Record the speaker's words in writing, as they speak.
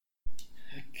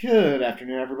Good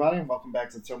afternoon, everybody, and welcome back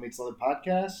to the So Meets Leather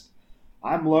podcast.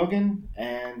 I'm Logan,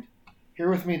 and here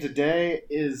with me today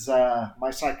is my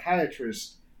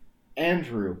psychiatrist,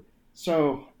 Andrew.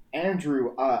 So,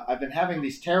 Andrew, I've been having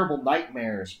these terrible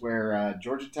nightmares where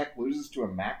Georgia Tech loses to a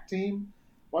MAC team.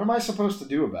 What am I supposed to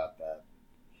do about that?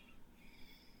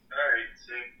 Alright,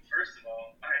 so first of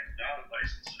all, I am not a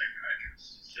licensed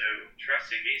psychiatrist, so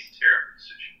trusting me is a terrible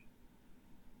decision.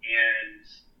 And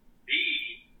B,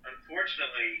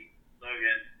 unfortunately,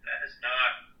 Logan, that is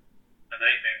not a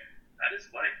nightmare. That is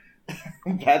life.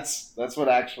 That's what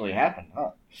actually happened, huh?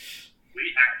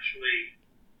 We actually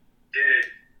did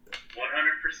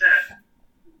 100%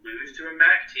 lose to a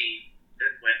MAC team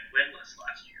that went winless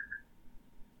last year.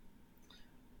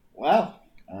 Well,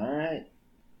 all right.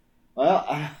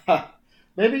 Well,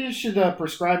 maybe you should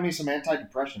prescribe me some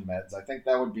antidepressant meds. I think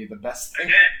that would be the best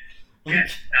thing. Again,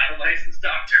 not a licensed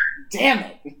doctor. Damn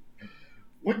it!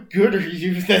 What good are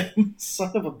you then,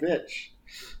 son of a bitch?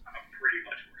 I'm pretty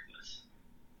much worthless.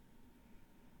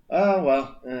 Oh,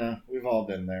 well, we've all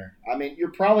been there. I mean,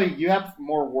 you have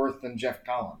more worth than Jeff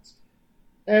Collins.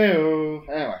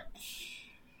 Anyway,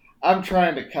 I'm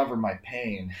trying to cover my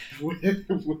pain with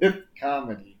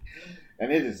comedy,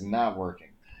 and it is not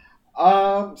working.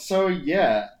 So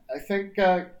yeah, I think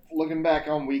looking back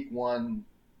on week one,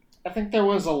 I think there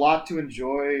was a lot to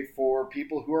enjoy for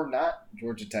people who are not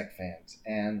Georgia Tech fans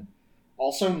and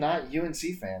also not UNC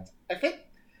fans. I think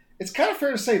it's kind of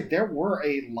fair to say there were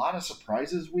a lot of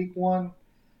surprises week one.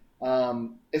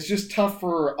 It's just tough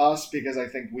for us because I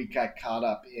think we got caught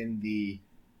up in the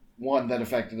one that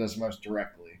affected us most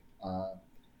directly.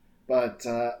 But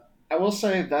I will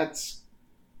say that's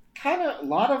kind of a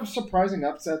lot of surprising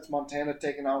upsets. Montana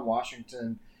taking on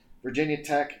Washington, Virginia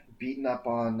Tech beating up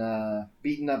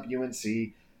UNC,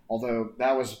 although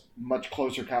that was much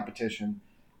closer competition.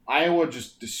 Iowa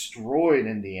just destroyed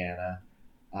Indiana.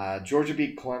 Georgia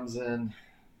beat Clemson,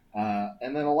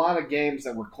 and then a lot of games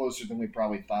that were closer than we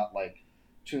probably thought, like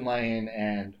Tulane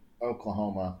and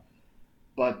Oklahoma.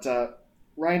 But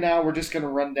right now, we're just going to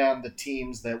run down the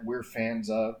teams that we're fans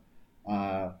of.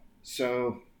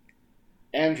 So,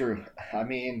 Andrew, I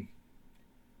mean,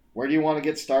 where do you want to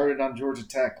get started on Georgia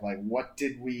Tech? Like, what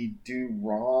did we do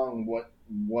wrong? What?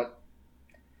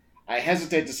 I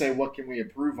hesitate to say what can we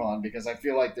improve on because I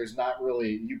feel like there's not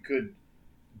really you could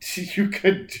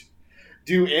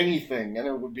do anything and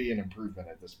it would be an improvement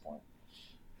at this point.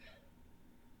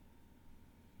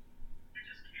 I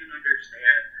just can't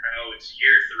understand how it's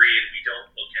year 3 and we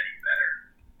don't look any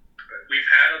better.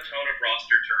 We've had a ton of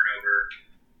roster turnover.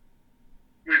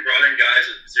 We brought in guys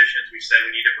at positions we said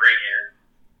we need to bring in.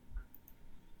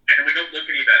 And we don't look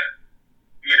any better.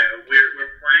 You know,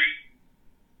 we're playing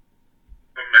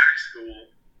a MAC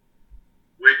school,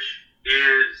 which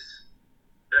is,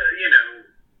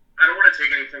 I don't want to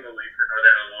take anything away from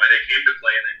Northern Illinois. They came to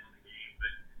play and they won the game.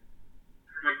 But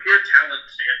from a pure talent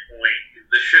standpoint,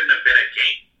 this shouldn't have been a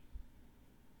game.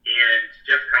 And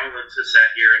Jeff Collins has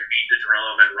sat here and beat the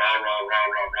drum and rah about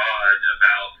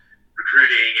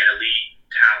recruiting and elite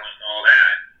talent and all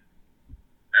that.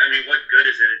 I mean, what good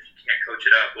is it if you can't coach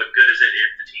it up? What good is it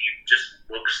if the team just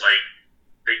looks like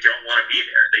they don't want to be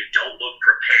there? They don't look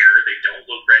prepared. They don't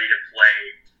look ready to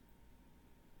play.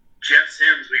 Jeff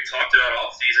Sims, we talked about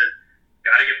all season,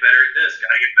 got to get better at this, got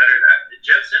to get better at that.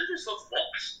 Jeff Sims just looks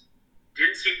lost.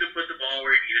 Didn't seem to put the ball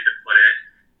where he needed to put it.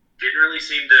 Didn't really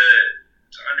seem to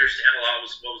understand a lot of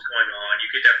what was going on.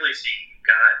 You could definitely see he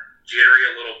got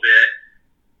jittery a little bit.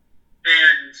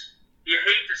 And you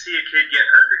hate to see a kid get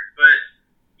hurt, but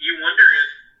you wonder if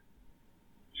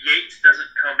Yates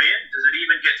doesn't come in, does it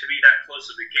even get to be that close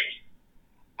of a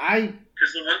game?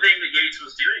 Because the one thing that Yates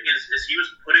was doing is he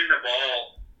was putting the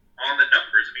ball on the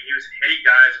numbers. I mean, he was hitting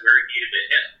guys where he needed to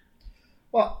hit them.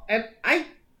 Well, and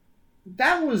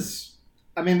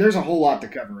there's a whole lot to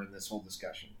cover in this whole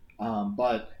discussion.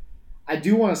 But I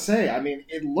do want to say, I mean,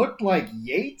 it looked like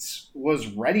Yates was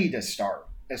ready to start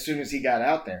as soon as he got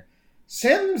out there.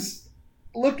 Sims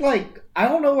looked like, I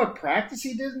don't know what practice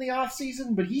he did in the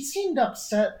offseason, but he seemed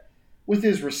upset with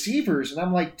his receivers. And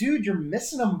I'm like, dude, you're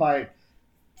missing them by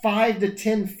 5 to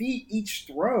 10 feet each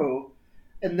throw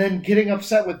and then getting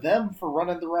upset with them for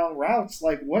running the wrong routes.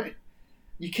 Like, what?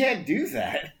 You can't do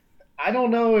that. I don't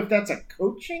know if that's a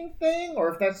coaching thing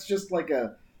or if that's just like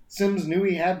a Sims knew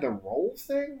he had the role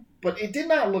thing, but it did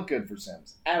not look good for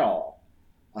Sims at all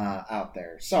out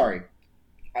there. Sorry,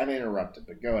 I'm interrupted,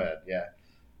 but go ahead. Yeah.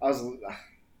 Go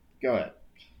ahead.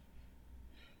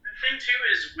 The thing too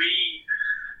is we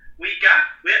got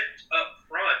whipped up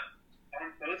front on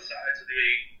both sides of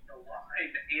the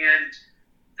line, and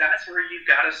that's where you've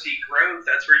got to see growth.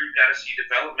 That's where you've got to see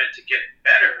development to get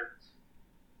better.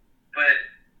 But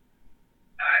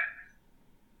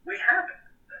we haven't.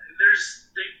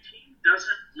 The team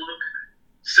doesn't look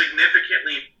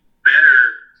significantly better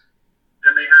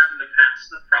than they have in the past.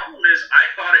 The problem is, I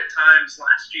thought at times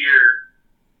last year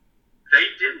they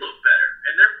did look better,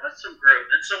 and there was some growth.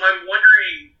 And so I'm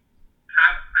wondering,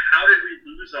 how did we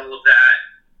lose all of that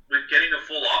with getting a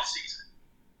full offseason?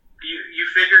 You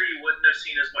figure you wouldn't have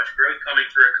seen as much growth coming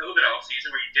through a COVID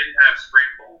offseason where you didn't have spring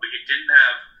bowl, but you didn't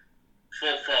have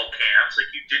full fall camps, like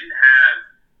you didn't have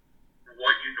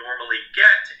what you normally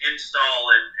get to install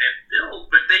and build,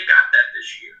 but they got that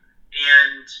this year,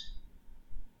 and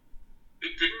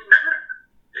it didn't matter.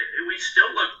 We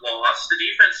still look lost. The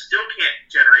defense still can't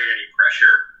generate any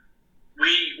pressure.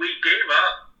 We gave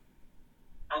up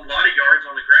a lot of yards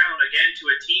on the ground, again, to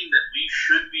a team that we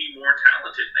should be more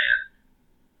talented than.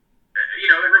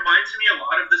 It reminds me a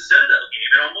lot of the Citadel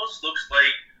game. It almost looks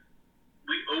like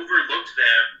we overlooked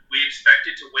them. We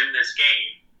expected to win this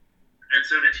game, and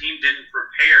so the team didn't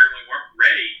prepare. We weren't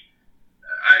ready.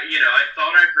 I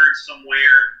thought I heard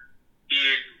somewhere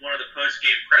in one of the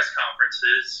post-game press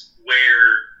conferences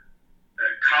where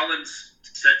Collins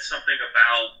said something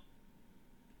about,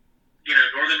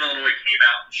 Northern Illinois came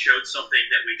out and showed something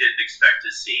that we didn't expect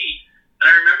to see. And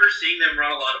I remember seeing them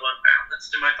run a lot of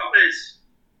unbalanced. And my thought is,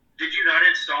 did you not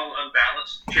install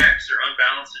unbalanced checks or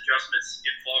unbalanced adjustments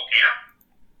in fall camp?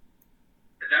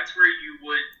 That's where you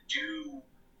would do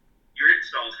your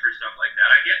installs for stuff like that.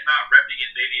 I get not repping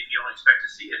it maybe if you don't expect to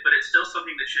see it, but it's still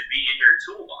something that should be in your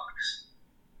toolbox.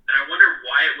 And I wonder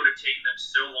why it would have taken them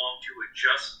so long to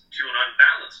adjust to an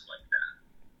unbalanced like that.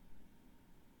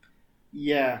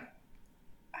 Yeah.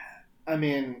 I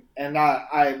mean, and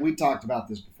we talked about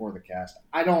this before the cast.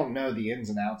 I don't know the ins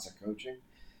and outs of coaching,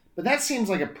 but that seems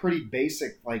like a pretty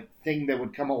basic thing that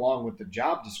would come along with the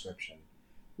job description.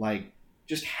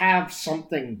 Just have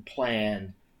something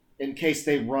planned in case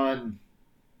they run.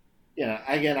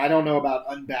 Again, I don't know about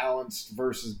unbalanced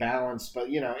versus balanced, but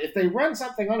if they run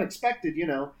something unexpected,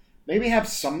 maybe have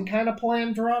some kind of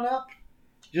plan drawn up,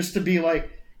 just to be like,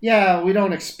 yeah, we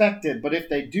don't expect it, but if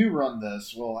they do run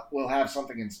this, we'll have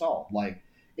something installed.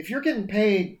 If you're getting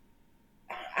paid,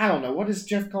 I don't know, what is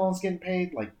Jeff Collins getting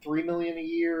paid? $3 million a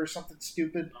year or something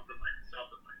stupid? Something like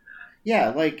that.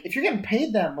 Yeah, if you're getting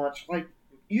paid that much,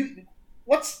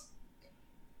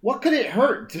 what could it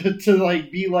hurt to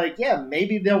be yeah,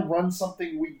 maybe they'll run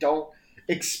something we don't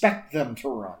expect them to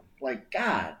run.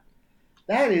 God,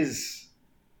 that is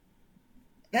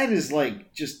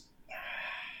just.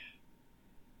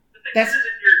 The thing is,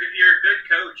 if you're a good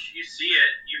coach, you see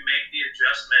it, you make the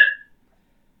adjustment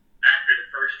after the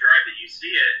first drive that you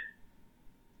see it,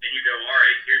 and you go, all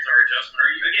right, here's our adjustment. Or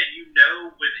you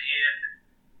know within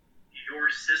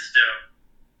your system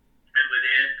and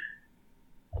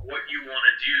within what you want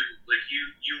to do,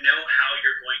 you know how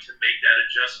you're going to make that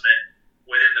adjustment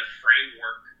within the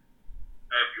framework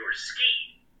of your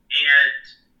scheme. And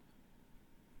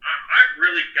I've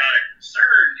really got a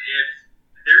concern if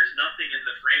there's nothing in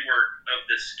the framework of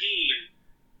the scheme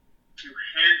to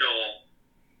handle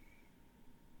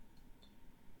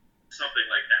something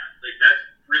like that. That's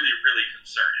really, really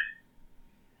concerning.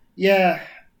 Yeah,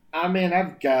 I mean,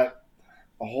 I've got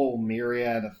a whole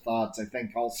myriad of thoughts. I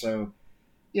think also,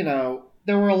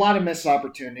 there were a lot of missed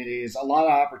opportunities, a lot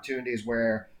of opportunities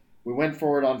where we went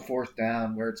forward on fourth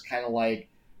down, where it's kind of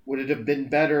would it have been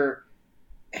better?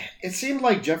 It seemed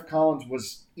like Jeff Collins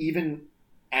was, even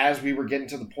as we were getting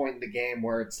to the point in the game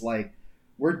where it's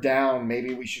we're down,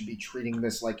 maybe we should be treating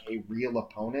this like a real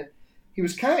opponent. He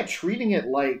was kind of treating it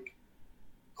like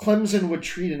Clemson would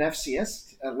treat an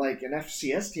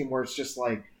FCS team, where it's just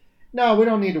no, we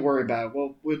don't need to worry about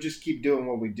it. We'll just keep doing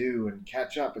what we do and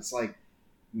catch up. It's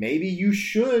maybe you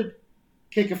should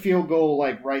kick a field goal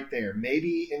right there.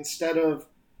 Maybe instead of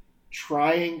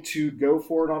trying to go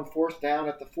for it on fourth down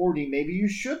at the 40, maybe you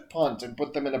should punt and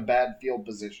put them in a bad field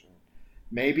position.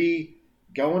 Maybe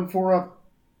going for a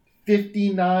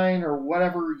 59 or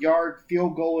whatever yard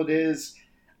field goal it is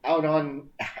out in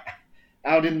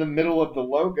the middle of the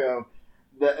logo,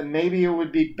 that maybe it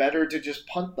would be better to just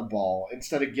punt the ball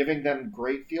instead of giving them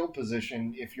great field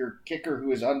position if your kicker,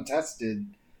 who is untested,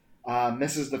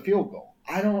 misses the field goal.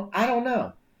 I don't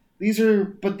know. These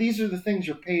are the things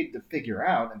you're paid to figure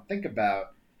out and think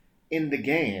about in the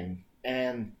game.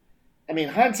 And I mean,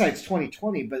 hindsight's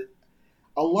 20/20, but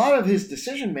a lot of his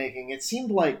decision making, it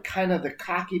seemed like kind of the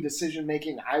cocky decision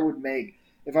making I would make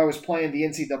if I was playing the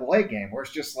NCAA game, where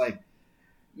it's just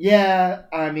yeah,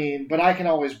 I mean, but I can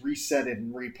always reset it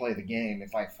and replay the game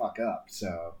if I fuck up.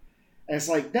 So, and it's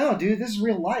no, dude, this is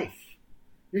real life.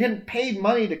 You're getting paid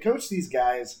money to coach these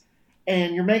guys,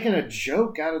 and you're making a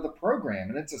joke out of the program,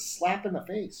 and it's a slap in the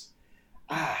face.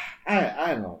 I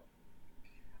don't know.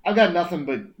 I've got nothing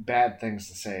but bad things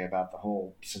to say about the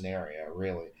whole scenario,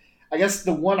 really. I guess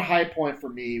the one high point for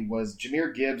me was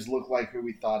Jahmyr Gibbs looked like who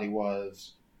we thought he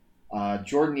was.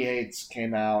 Jordan Yates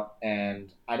came out,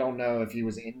 and I don't know if he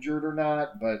was injured or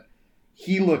not, but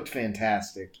he looked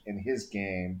fantastic in his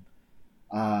game.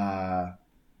 And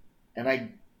I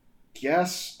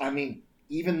guess,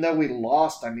 even though we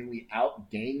lost, we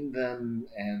outgained them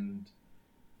and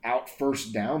out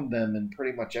first downed them in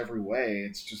pretty much every way.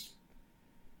 It's just,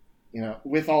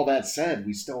 with all that said,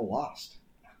 we still lost.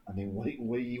 What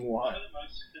do you want? One of the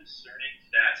most concerning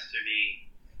stats to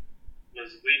me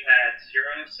was we had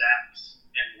 0 sacks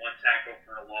and 1 tackle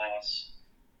for a loss,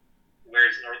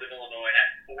 whereas Northern Illinois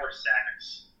had 4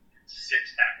 sacks and 6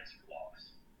 tackles for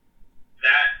loss.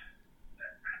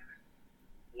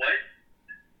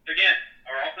 Again,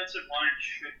 our offensive line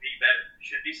should be better,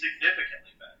 should be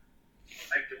significantly better.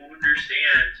 I don't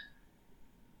understand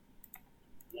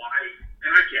why,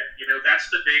 and I get,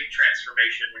 that's the big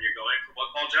transformation when you're going from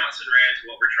what Paul Johnson ran to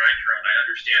what we're trying to run. I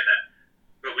understand that.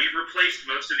 But we've replaced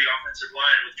most of the offensive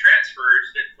line with transfers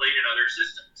that played in other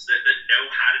systems, that know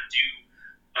how to do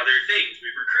other things.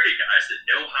 We've recruited guys that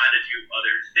know how to do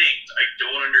other things. I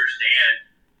don't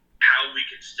understand how we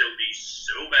can still be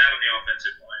so bad on the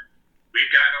offensive line.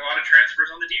 We've gotten a lot of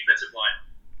transfers on the defensive line.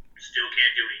 We still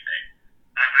can't do anything.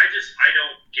 I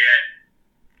don't get,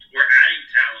 we're adding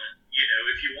talent.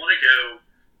 If you want to go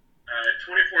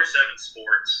 24/7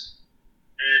 sports,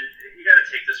 and you got to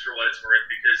take this for what it's worth,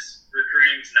 because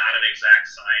recruiting's not an exact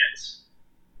science.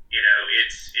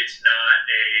 It's not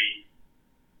a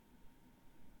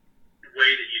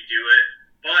way that you do it,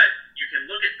 but you can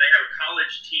look at, they have a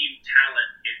college team talent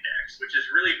index, which is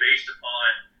really based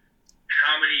upon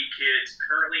how many kids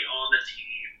currently on the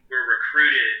team were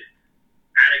recruited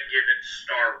at a given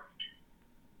star week.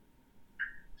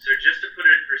 So just to put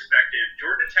it in perspective,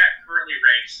 Georgia Tech currently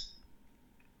ranks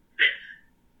 5th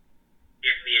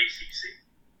in the ACC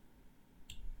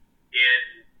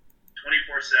in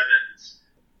 24/7's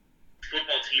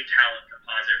football team talent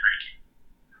composite ranking.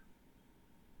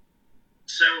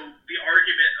 So the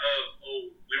argument of,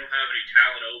 we don't have any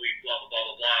talent, we blah, blah, blah,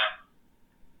 blah, blah.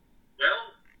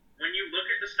 Well, when you look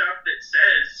at the stuff that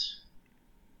says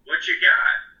what you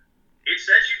got, it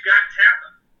says you've got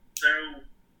talent. So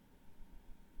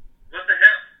what the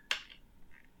hell?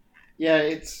 Yeah,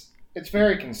 it's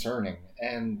very concerning.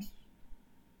 And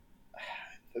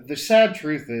the sad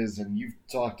truth is, and you've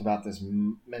talked about this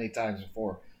many times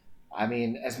before,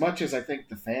 as much as I think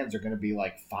the fans are going to be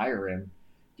like, fire him,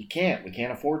 we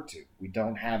can't afford to. We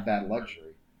don't have that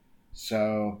luxury.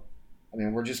 So,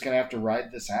 we're just going to have to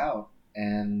ride this out,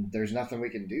 and there's nothing we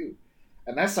can do.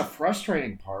 And that's the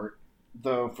frustrating part,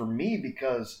 though, for me,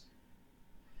 because,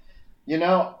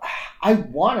 I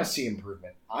want to see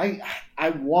improvement. I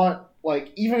want,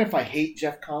 even if I hate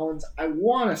Jeff Collins, I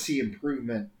want to see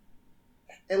improvement,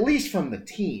 at least from the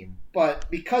team. But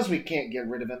because we can't get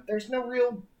rid of him, there's no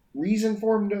real reason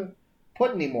for him to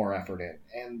put any more effort in.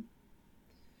 And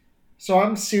so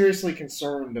I'm seriously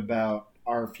concerned about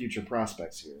our future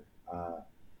prospects here,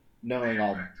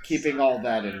 keeping all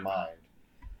that in mind.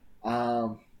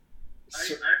 I'm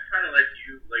kind of like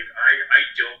you. I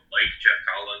don't like Jeff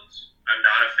Collins. I'm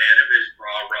not a fan of his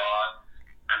rah-rah.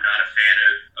 I'm not a fan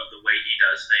of the way he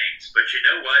does things. But you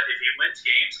know what? If he wins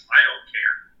games, I don't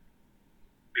care.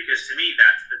 Because to me,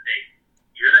 that's the thing.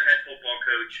 You're the head football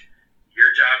coach. Your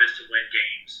job is to win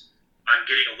games. I'm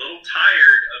getting a little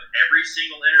tired of every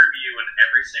single interview and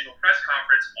every single press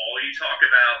conference. All you talk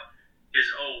about is,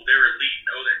 they're elite.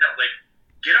 No, they're not.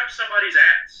 Get up somebody's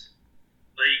ass.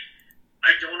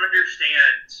 I don't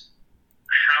understand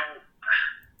how,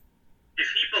 if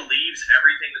he believes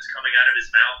everything that's coming out of his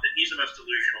mouth, then he's the most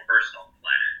delusional person on the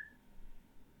planet.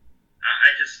 I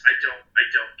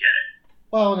don't get it.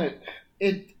 Well,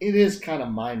 it is kind of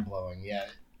mind-blowing, yeah.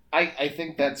 I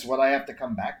think that's what I have to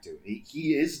come back to.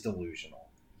 He is delusional.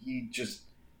 He just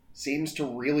seems to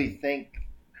really think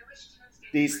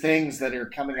these things that are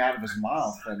coming out of his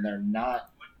mouth, and they're not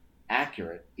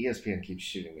accurate. ESPN keeps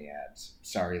shooting me ads.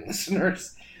 Sorry,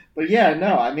 listeners. But yeah,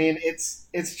 no,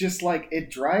 it's just it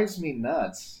drives me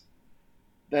nuts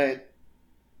that,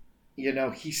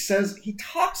 he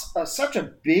talks such a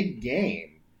big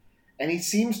game, and he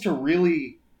seems to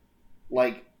really,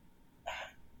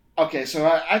 okay, so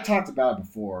I talked about it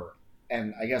before,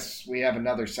 and I guess we have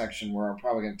another section where I'm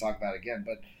probably going to talk about it again,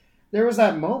 but there was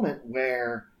that moment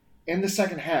where in the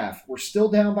second half, we're still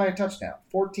down by a touchdown,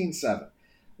 14-7.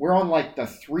 We're on the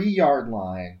 3-yard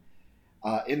line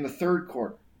in the third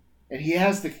quarter. and he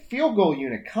has the field goal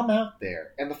unit come out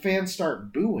there, and the fans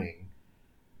start booing,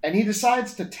 and he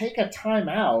decides to take a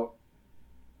timeout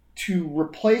to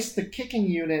replace the kicking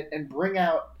unit and bring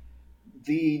out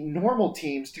the normal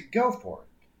teams to go for it.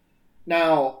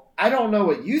 Now, I don't know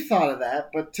what you thought of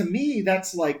that, but to me,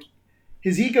 that's like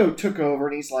his ego took over,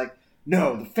 and he's like,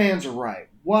 no, the fans are right.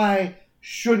 Why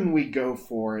shouldn't we go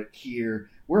for it here?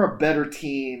 We're a better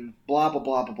team, blah, blah,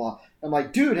 blah, blah, blah. I'm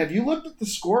like, dude, have you looked at the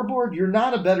scoreboard? You're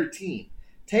not a better team.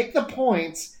 Take the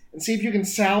points and see if you can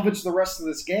salvage the rest of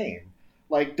this game.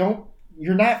 Like,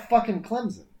 you're not fucking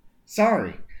Clemson.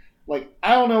 Sorry. Like,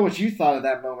 I don't know what you thought of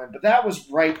that moment, but that was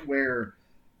right where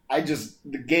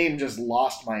the game just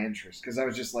lost my interest, because I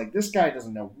was just like, this guy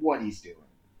doesn't know what he's doing.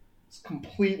 It's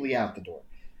completely out the door.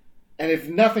 And if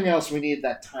nothing else, we needed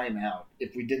that timeout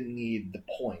if we didn't need the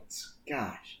points.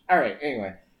 Gosh. All right,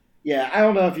 anyway. Yeah, I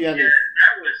don't know if you had Yeah,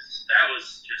 that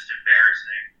was just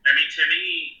embarrassing. I mean, to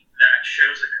me, that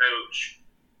shows a coach,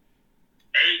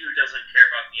 A, who doesn't care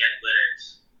about the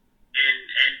analytics,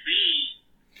 and B,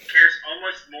 cares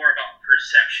almost more about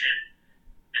perception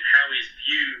and how he's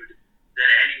viewed than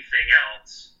anything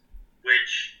else,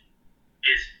 which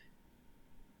is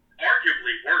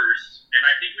arguably worse. And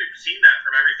I think we've seen that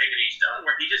from everything that he's done,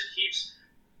 where he just keeps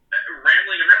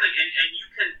rambling and rambling. And you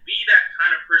can be that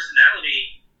kind of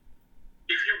personality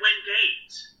if you win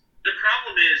games. The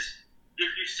problem is,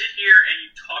 if you sit here and you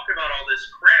talk about all this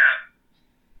crap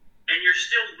and you're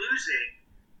still losing,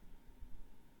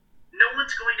 no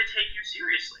one's going to take you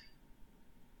seriously.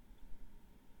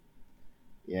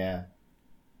 Yeah.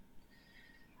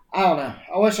 I don't know.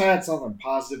 I wish I had something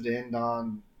positive to end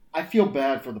on. I feel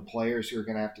bad for the players who are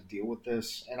going to have to deal with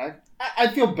this, and I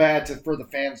feel bad for the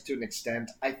fans to an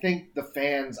extent. I think the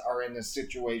fans are in a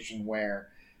situation where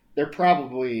they're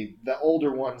probably, the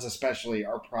older ones especially,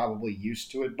 are probably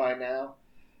used to it by now.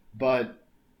 But,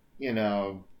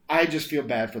 I just feel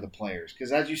bad for the players,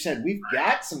 because as you said, we've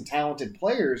got some talented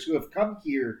players who have come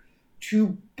here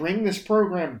to bring this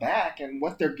program back, and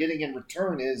what they're getting in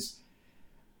return is,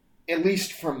 at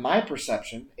least from my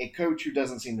perception, a coach who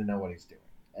doesn't seem to know what he's doing.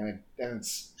 And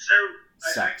it's so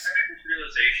sucks. I had this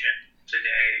realization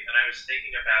today, and I was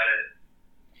thinking about it.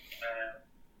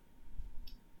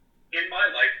 In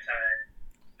my lifetime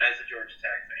as a Georgia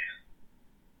Tech fan,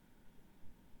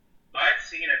 I've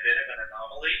seen a bit of an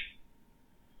anomaly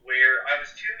where I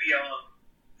was too young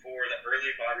for the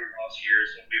early Bobby Ross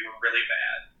years when we were really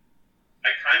bad.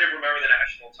 I kind of remember the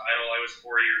national title. I was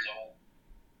 4 years old.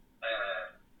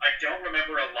 I don't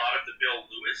remember a lot of the Bill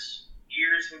Lewis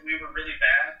years when we were really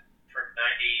bad, from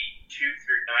 92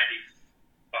 through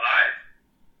 95.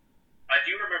 I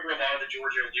do remember a lot of the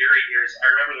Georgia O'Leary years. I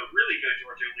remember the really good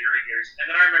Georgia O'Leary years. And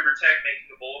then I remember Tech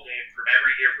making a bowl game from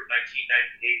every year from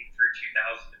 1998 through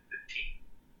 2015.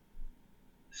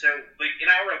 So, in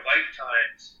our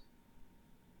lifetimes,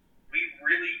 we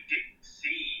really didn't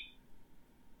see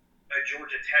a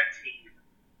Georgia Tech team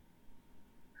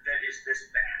that is this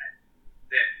bad,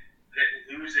 that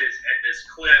loses at this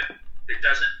clip, that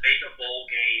doesn't make a bowl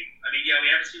game. I mean, yeah, we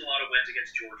haven't seen a lot of wins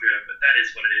against Georgia, but that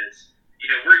is what it is.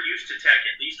 We're used to Tech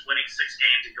at least winning 6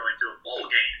 games and going to a bowl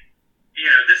game.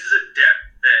 This is a depth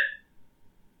that,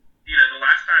 the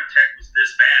last time Tech was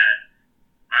this bad,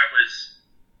 I was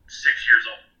 6 years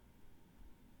old.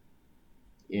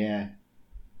 Yeah.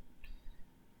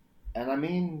 And I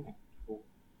mean,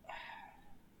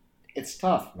 it's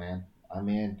tough, man. I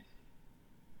mean,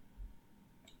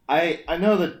 I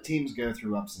know that teams go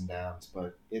through ups and downs,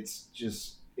 but it's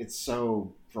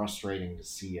so frustrating to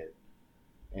see it.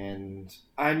 And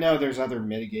I know there's other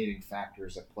mitigating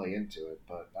factors that play into it,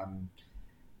 but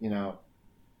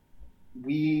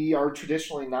we are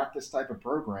traditionally not this type of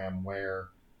program where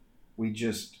we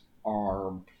just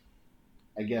are,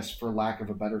 I guess, for lack of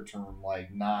a better term,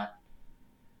 like not.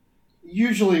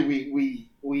 Usually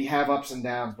we have ups and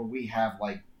downs, but we have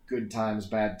like good times,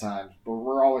 bad times, but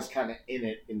we're always kind of in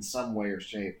it in some way or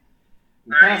shape.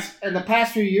 In the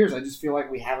past few years, I just feel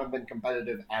like we haven't been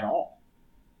competitive at all.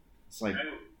 It's like, do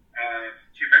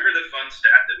you remember the fun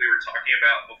stat that we were talking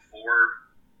about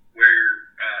before,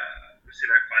 where let's see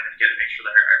if I can find it again to make sure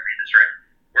that I read this right,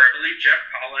 where I believe Jeff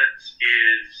Collins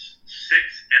is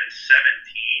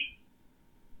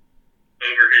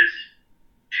 6-17 over his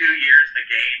 2 years in the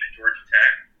game at Georgia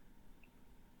Tech.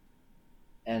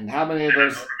 And how many of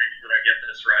those? I want to make sure that I get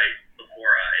this right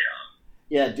before I.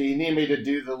 Yeah. Do you need me to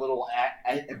do the little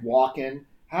walk-in?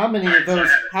 How many of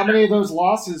those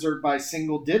losses are by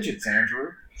single digits,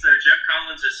 Andrew? So Jeff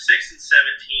Collins is 6-17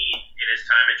 in his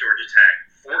time at Georgia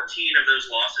Tech. 14 of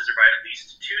those losses are by at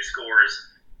least 2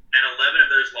 scores, and 11 of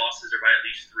those losses are by at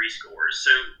least 3 scores.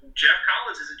 So Jeff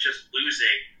Collins isn't just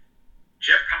losing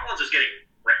Jeff Collins is getting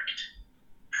wrecked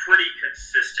pretty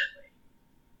consistently.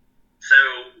 So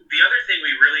the other thing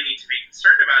we really need to be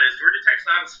concerned about is Georgia Tech's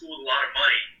not a school with a lot of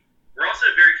money. We're also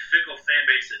a very fickle fan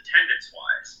base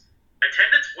attendance-wise.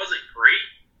 Attendance wasn't great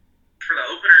for the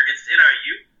opener against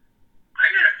NIU. I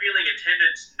got a feeling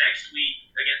attendance next week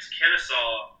against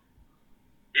Kennesaw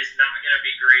is not going to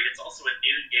be great. It's also a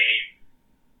noon game.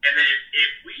 And then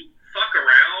if we fuck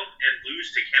around and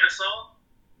lose to Kennesaw,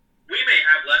 we may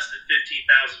have less than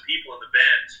 15,000 people in the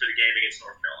Benz for the game against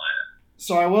North Carolina.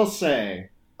 So I will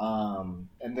say,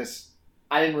 and this,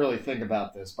 I didn't really think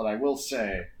about this, but I will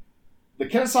say, the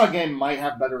Kennesaw game might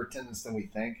have better attendance than we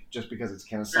think, just because it's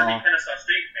Kennesaw. There'll be Kennesaw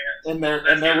State fans.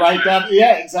 And they're right down.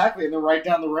 Yeah, exactly. And they're right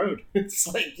down the road. It's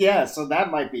like, yeah. So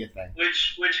that might be a thing.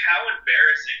 Which how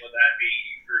embarrassing would that be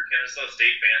for Kennesaw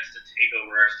State fans to take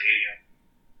over our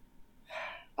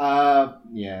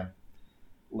stadium? Yeah.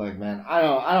 Look, man, I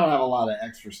don't have a lot of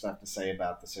extra stuff to say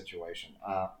about the situation.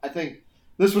 I think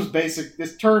this was basic.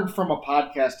 This turned from a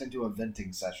podcast into a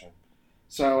venting session.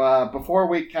 So before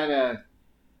we kind of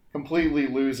completely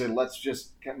lose it, let's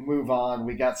just move on.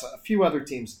 We got a few other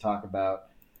teams to talk about.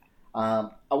 I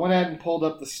went ahead and pulled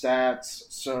up the stats.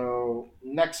 So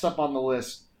next up on the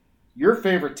list, your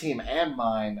favorite team and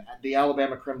mine, the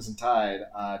Alabama Crimson Tide,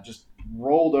 just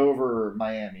rolled over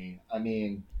Miami. I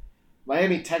mean,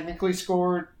 Miami technically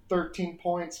scored 13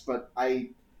 points, but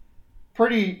I'm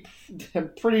pretty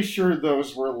sure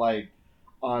those were like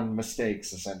on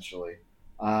mistakes, essentially,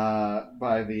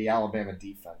 by the Alabama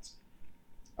defense.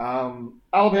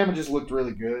 Alabama just looked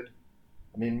really good.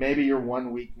 I mean, maybe your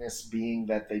one weakness being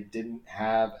that they didn't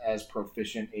have as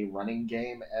proficient a running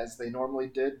game as they normally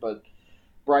did, but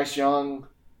Bryce Young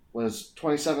was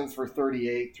 27th for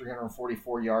 38,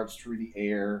 344 yards through the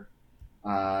air,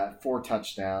 4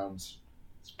 touchdowns.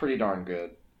 It's pretty darn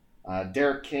good.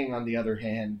 Derek King, on the other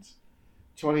hand,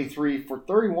 23 for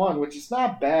 31, which is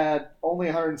not bad. Only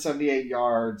 178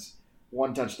 yards,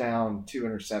 1 touchdown, 2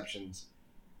 interceptions.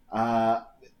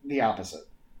 The opposite.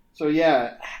 So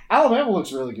yeah, Alabama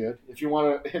looks really good. If you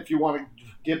want to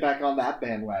get back on that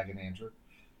bandwagon, Andrew.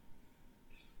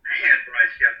 Man,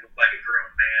 Bryce Young looked like a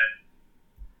grown man.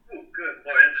 Oh, good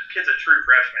boy, this kid's a true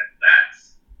freshman.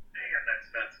 That's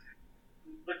nuts.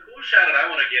 The cool shout out I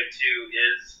want to give to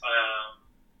is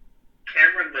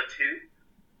Cameron Latou,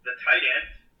 the tight end,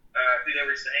 who they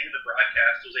were saying in the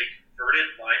broadcast was a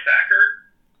converted linebacker.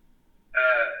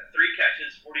 3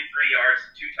 catches, 43 yards,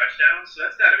 and 2 touchdowns. So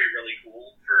that's got to be really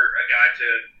cool for a guy to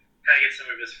kind of get some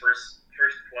of his first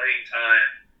playing time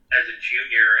as a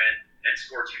junior and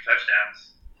score 2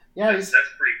 touchdowns. Yeah, that's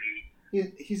pretty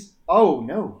neat.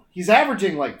 He's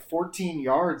averaging like 14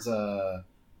 yards a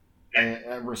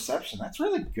reception. That's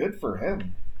really good for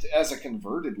him as a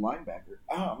converted linebacker.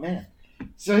 Oh man,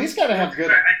 so he's got to have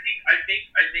good. I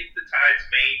think the Tide's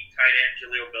main tight end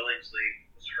Jaleel Billingsley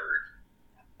was hurt.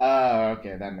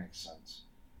 Okay, that makes sense.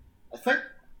 I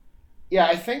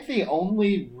think the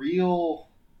only real.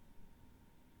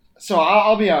 So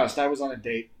I'll be honest, I was on a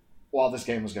date while this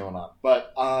game was going on,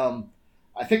 but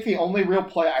I think the only real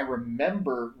play I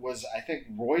remember was I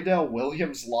think Roydell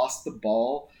Williams lost the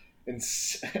ball, and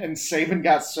Saban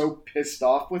got so pissed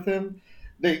off with him.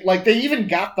 They even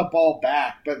got the ball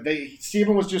back, but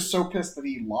Saban was just so pissed that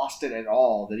he lost it at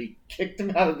all that he kicked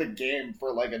him out of the game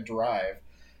for like a drive.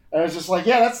 And I was just like,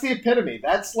 yeah, that's the epitome.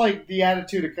 That's like the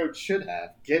attitude a coach should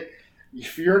have.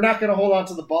 If you're not going to hold on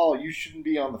to the ball, you shouldn't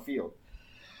be on the field.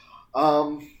 Yeah.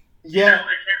 No, I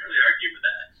can't really argue with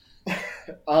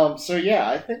that. So yeah,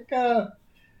 I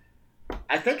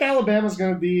think Alabama's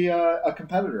going to be a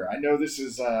competitor. I know this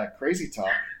is crazy talk.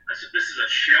 This is a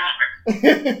shock. Oh no, they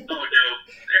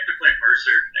have to play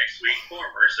Mercer next week. Poor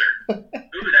Mercer.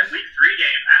 Ooh, that week 3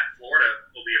 game at Florida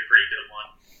will be a pretty good one.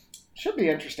 Should be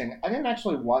interesting. I didn't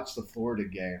actually watch the Florida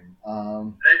game. They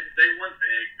won big. I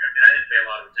mean, I didn't pay a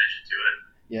lot of attention to it.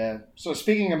 Yeah. So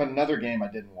speaking of another game I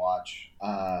didn't watch,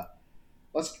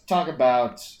 let's talk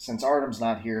about, since Artem's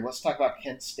not here, let's talk about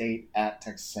Kent State at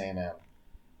Texas A&M.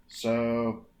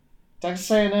 So Texas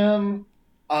A&M,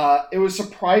 it was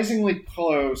surprisingly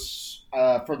close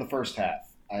for the first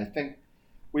half. I think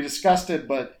we discussed it,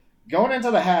 but going into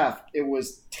the half, it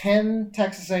was 10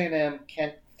 Texas A&M,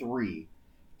 Kent 3.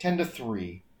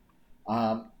 10-3.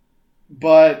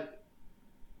 But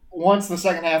once the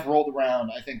second half rolled around,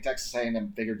 I think Texas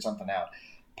A&M figured something out.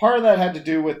 Part of that had to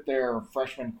do with their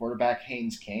freshman quarterback,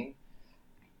 Haynes King.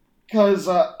 Because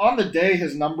on the day,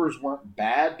 his numbers weren't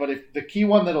bad, but if the key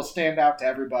one that'll stand out to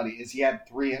everybody is he had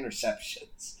 3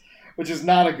 interceptions, which is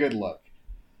not a good look.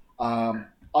 On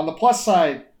the plus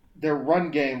side, their run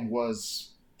game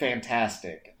was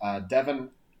fantastic.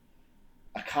 Devin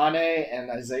Akane and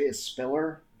Isaiah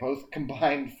Spiller both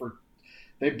combined for.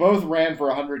 They both ran for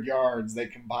 100 yards. They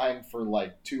combined for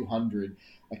like 200.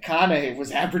 Akane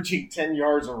was averaging 10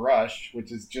 yards a rush,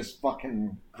 which is just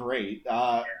fucking great.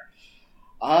 So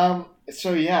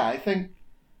yeah, I think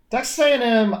Texas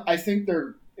A&M. I think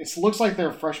they're. It looks like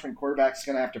their freshman quarterback's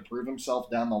going to have to prove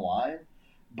himself down the line.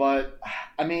 But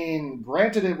I mean,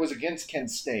 granted, it was against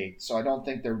Kent State, so I don't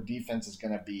think their defense is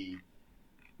going to be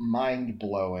mind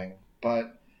blowing.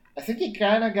 But I think you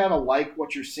kind of got to like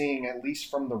what you're seeing, at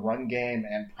least from the run game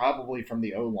and probably from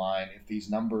the O line, if these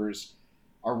numbers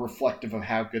are reflective of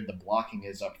how good the blocking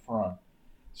is up front.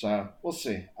 So we'll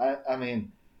see. I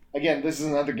mean, again, this is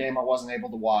another game I wasn't able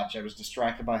to watch. I was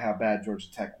distracted by how bad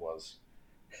Georgia Tech was.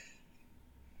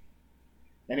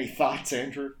 Any thoughts,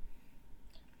 Andrew?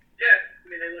 Yeah, I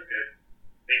mean, they look good.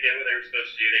 They did what they were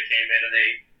supposed to do. They came in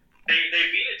and they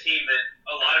beat a team that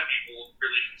a lot of people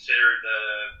really consider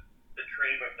the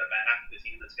cream of the MAC, the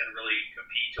team that's going to really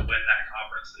compete to win that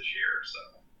conference this year.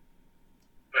 So,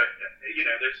 but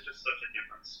there's just such a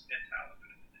difference in talent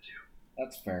between the two.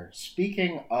 That's fair.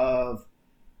 Speaking of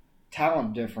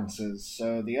talent differences,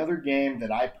 so the other game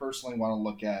that I personally want to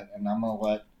look at, and I'm going to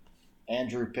let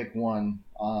Andrew pick one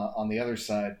on the other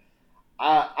side.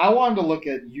 I wanted to look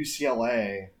at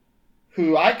UCLA,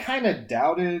 who I kind of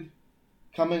doubted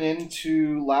coming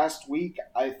into last week.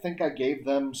 I think I gave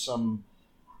them some.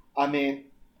 I mean,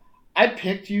 I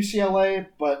picked UCLA,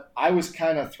 but I was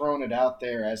kind of throwing it out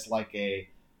there as like a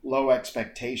low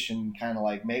expectation, kind of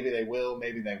like maybe they will,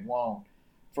 maybe they won't,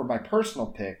 for my personal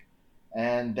pick.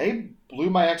 And they blew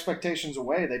my expectations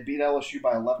away. They beat LSU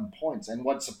by 11 points. And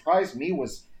what surprised me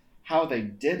was how they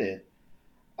did it.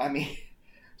 I mean,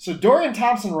 so Dorian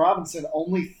Thompson-Robinson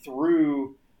only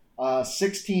threw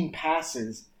 16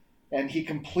 passes, and he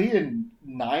completed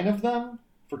 9 of them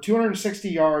for 260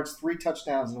 yards, 3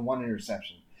 touchdowns, and 1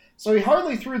 interception. So he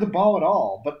hardly threw the ball at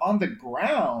all. But on the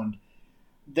ground,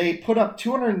 they put up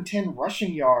 210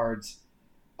 rushing yards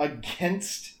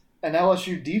against an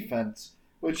LSU defense,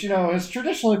 which, has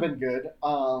traditionally been good.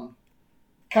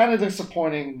 Kind of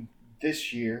disappointing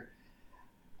this year.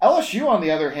 LSU, on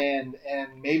the other hand,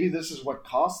 and maybe this is what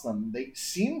cost them, they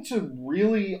seem to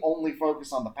really only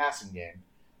focus on the passing game.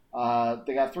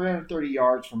 They got 330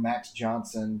 yards from Max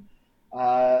Johnson,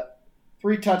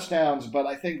 3 touchdowns, but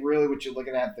I think really what you're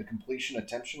looking at, the completion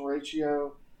attention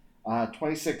ratio,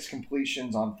 26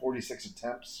 completions on 46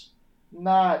 attempts.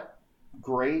 Not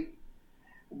great.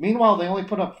 Meanwhile, they only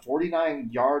put up 49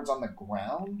 yards on the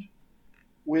ground,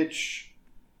 which,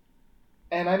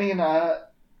 and I mean,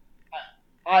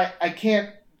 I can't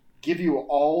give you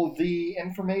all the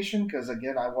information because,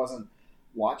 again, I wasn't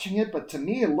watching it. But to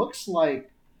me, it looks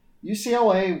like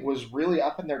UCLA was really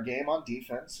up in their game on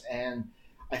defense. And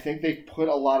I think they put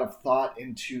a lot of thought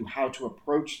into how to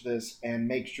approach this and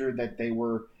make sure that they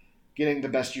were getting the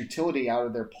best utility out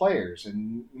of their players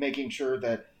and making sure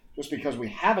that just because we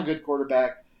have a good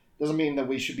quarterback doesn't mean that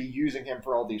we should be using him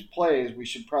for all these plays. We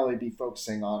should probably be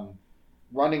focusing on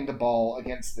running the ball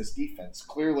against this defense.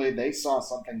 Clearly, they saw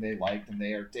something they liked, and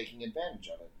they are taking advantage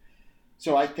of it.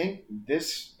 So I think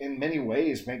this, in many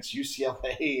ways, makes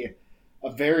UCLA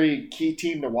a very key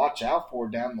team to watch out for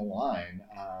down the line.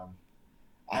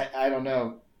 I don't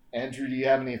know. Andrew, do you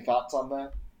have any thoughts on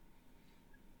that?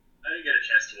 I didn't get a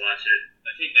chance to watch it.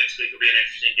 I think next week will be an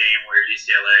interesting game where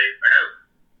UCLA, or no,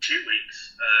 2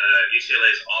 weeks. UCLA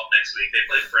is off next week. They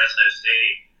play Fresno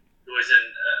State, who was in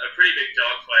a pretty big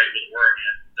dogfight with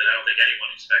Oregon that I don't think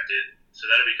anyone expected. So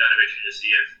that'll be kind of interesting to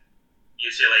see if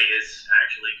UCLA is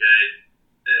actually good.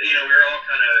 We were all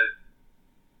kind of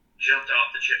jumped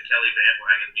off the Chip Kelly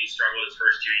bandwagon. He struggled his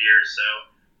first 2 years,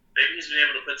 so maybe he's been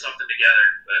able to put something together,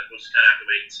 but we'll just kind of have to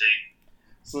wait and see.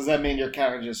 So does that mean you're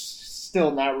kind of just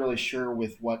still not really sure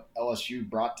with what LSU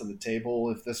brought to the table,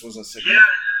 if this was a significant...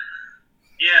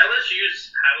 Yeah, LSU's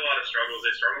had a lot of struggles.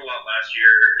 They struggled a lot last year.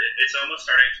 It's almost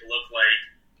starting to look like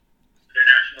their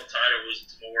national title was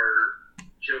more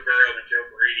Joe Burrow and Joe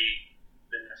Brady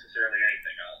than necessarily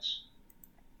anything else.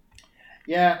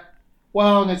 Yeah.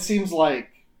 Well, and it seems like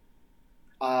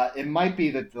it might be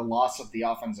that the loss of the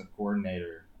offensive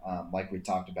coordinator, like we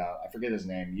talked about, I forget his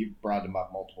name, you brought him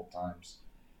up multiple times,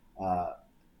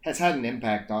 has had an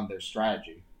impact on their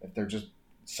strategy. If they're just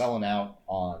selling out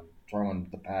on throwing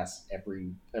the pass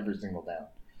every single down.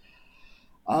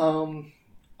 All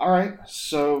right.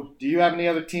 So, do you have any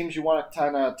other teams you want to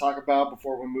kind of talk about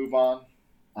before we move on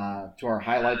to our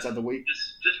highlights of the week?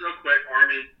 Just real quick,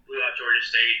 Army blew out Georgia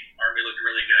State. Army looked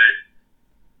really good.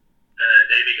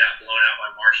 Navy got blown out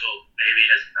by Marshall. Navy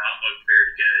has not looked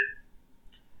very good.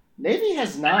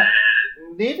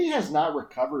 Navy has not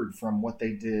recovered from what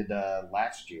they did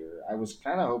last year. I was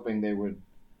kind of hoping they would.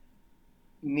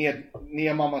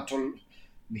 Niyamatololo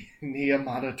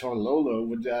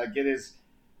would get his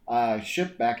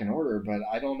ship back in order, but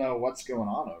I don't know what's going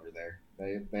on over there.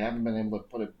 They haven't been able to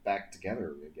put it back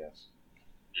together, I guess.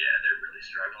 Yeah, they're really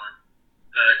struggling.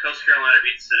 Coastal Carolina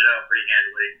beat Citadel pretty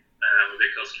handily. I'm a big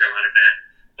Coastal Carolina fan.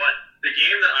 But the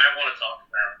game that I want to talk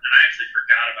about, and I actually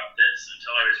forgot about this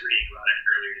until I was reading about it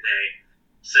earlier today.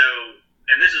 So,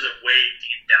 and this is a way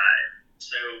deep dive.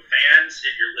 So, fans,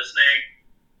 if you're listening,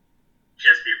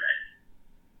 just be ready.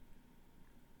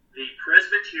 The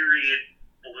Presbyterian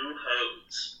Blue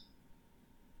Hose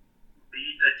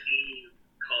beat a team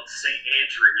called St.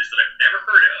 Andrews that I've never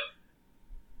heard of,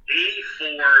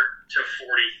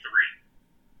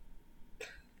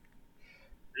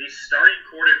 84-43. The starting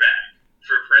quarterback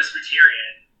for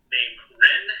Presbyterian, named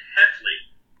Ren Heffley,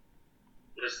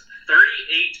 was 38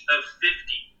 of 50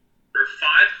 for 538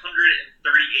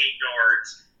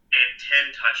 yards and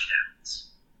 10 touchdowns.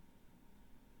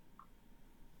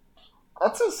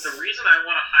 The reason I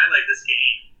want to highlight this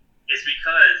game is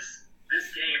because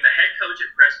this game, the head coach at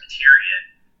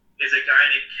Presbyterian is a guy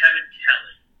named Kevin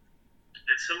Kelly.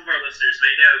 And some of our listeners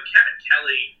may know Kevin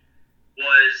Kelly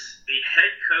was the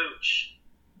head coach,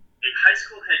 a high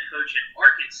school head coach in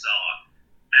Arkansas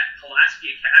at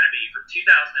Pulaski Academy from 2003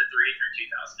 through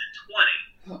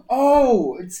 2020.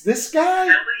 Oh, it's this guy?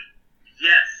 Kelly,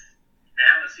 yes.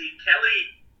 Now, see, Kelly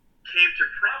came to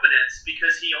prominence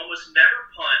because he almost never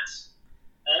punts,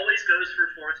 always goes for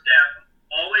fourth down,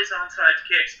 always onside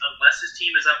kicks unless his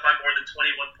team is up by more than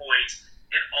 21 points,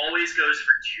 and always goes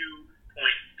for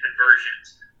 2-point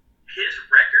conversions. His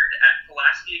record at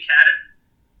Pulaski Academy,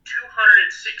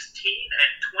 216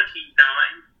 and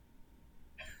 29.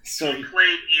 So he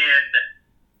played in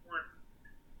 1, 2, 3,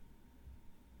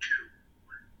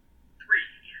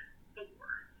 4,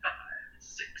 5, 6,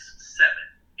 7,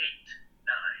 8, 9,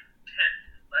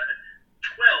 10,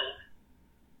 11, 12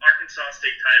 Arkansas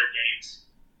State title games,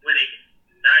 winning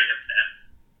 9 of them.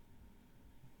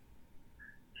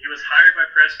 He was hired by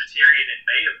Presbyterian in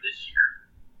May of this year,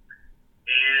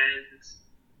 and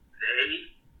they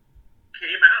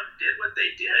came out and did what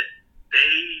they did.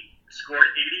 They scored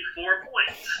 84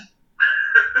 points.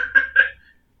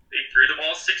 They threw the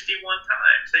ball 61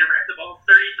 times. They ran the ball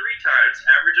 33 times,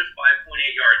 average of 5.8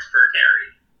 yards per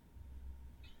carry.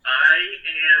 I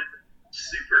am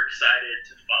super excited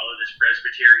to follow this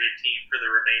Presbyterian team for the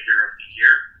remainder of the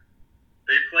year.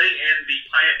 They play in the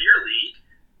Pioneer League,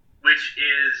 which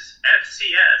is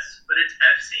FCS, but it's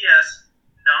FCS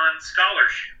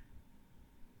non-scholarship,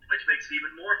 which makes it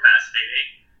even more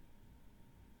fascinating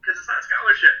because it's not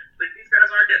scholarship. Like, these guys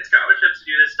aren't getting scholarships to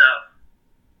do this stuff.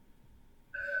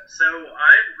 So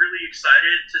I'm really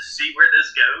excited to see where this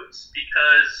goes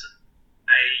because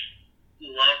I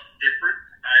love different.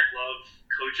 I love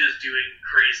coaches doing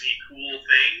crazy, cool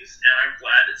things, and I'm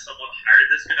glad that someone hired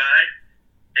this guy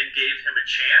and gave him a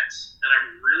chance, and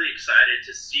I'm really excited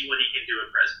to see what he can do at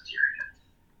Presbyterian.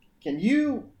 Can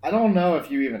you, I don't know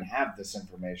if you even have this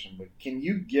information, but can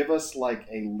you give us like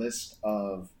a list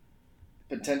of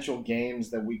potential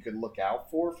games that we could look out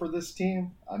for this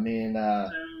team? I mean, so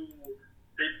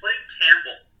they play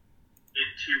Campbell in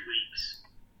 2 weeks,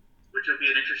 which will be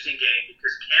an interesting game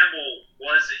because Campbell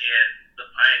was in the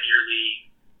Pioneer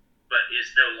League, but is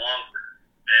no longer.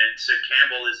 And so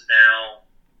Campbell is now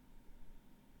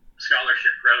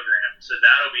scholarship program, so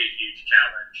that'll be a huge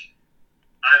challenge.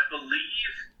 I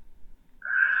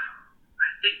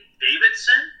think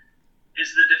Davidson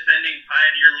is the defending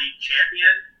Pioneer League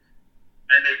champion,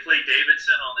 and they play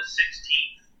Davidson on the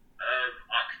 16th of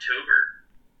October,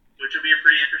 which will be a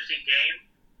pretty interesting game.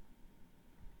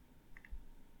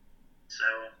 So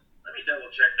let me double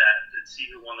check that and see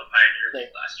who won the Pioneer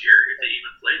League last year, if they even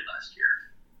played last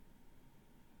year.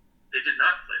 They did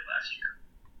not play last year.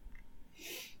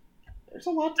 There's a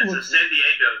lot to look at. So San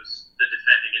Diego's the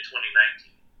defending in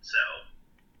 2019. So.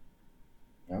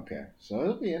 Okay, so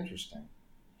it'll be interesting.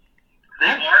 They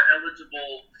are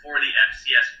eligible for the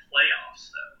FCS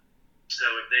playoffs, though. So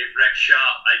if they wreck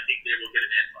shop, I think they will get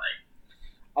an invite.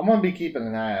 I'm going to be keeping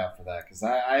an eye out for that because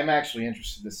I'm actually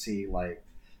interested to see, like,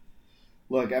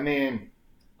 look, I mean,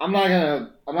 I'm not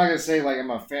gonna say like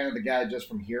I'm a fan of the guy just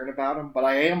from hearing about him, but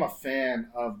I am a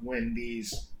fan of when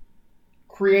these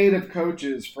creative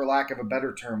coaches, for lack of a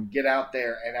better term, get out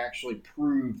there and actually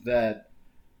prove that,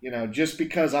 you know, just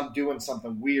because I'm doing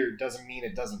something weird doesn't mean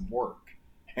it doesn't work.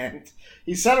 And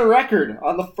he set a record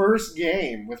on the first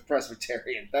game with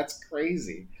Presbyterian. That's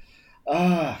crazy.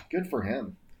 Good for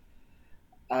him.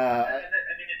 I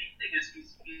mean, the neat thing is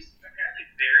he's apparently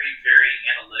very, very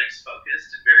analytics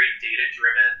focused and very data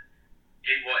driven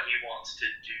in what he wants to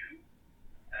do.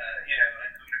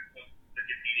 I'm going to quote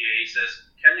Wikipedia. He says,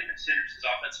 Kelly considers his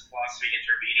offensive philosophy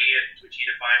intermediate, which he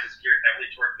defines as geared heavily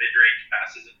toward mid-range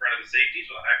passes in front of the safeties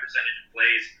with a high percentage of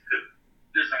plays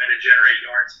designed to generate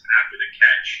yards after the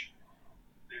catch.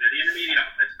 The intermediate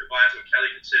offense combines what Kelly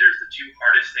considers the two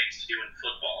hardest things to do in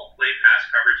football: play pass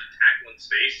coverage and tackle in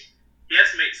space. He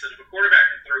estimates that if a quarterback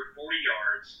can throw 40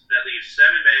 yards, that leaves 7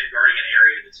 men guarding an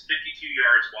area that's 52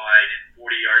 yards wide and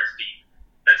 40 yards deep.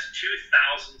 That's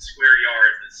 2,000 square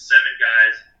yards that 7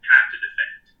 guys have to defend.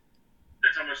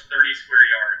 That's almost 30 square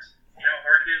yards. You know how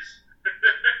hard it is?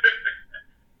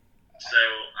 So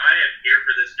I am here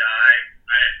for this guy.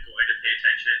 I am going to pay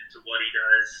attention to what he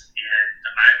does, and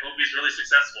I hope he's really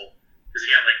successful. Because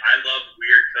again, I love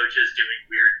weird coaches doing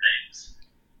weird things.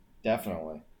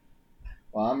 Definitely.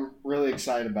 Well, I'm really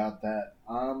excited about that.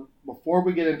 Before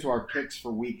we get into our picks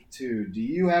for week 2, do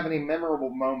you have any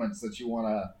memorable moments that you want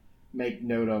to make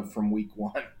note of from week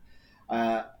 1?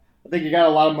 I think you got a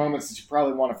lot of moments that you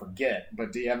probably want to forget,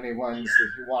 but do you have any ones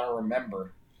that you want to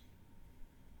remember?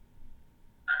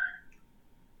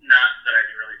 Not that I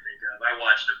can really think of. I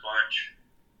watched a bunch.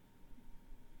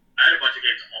 I had a bunch of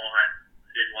games on. I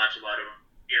didn't watch a lot of them.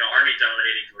 Army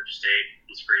dominating Georgia State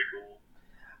was pretty cool.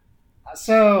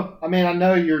 So, I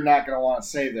know you're not going to want to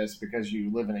say this because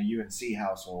you live in a UNC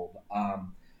household.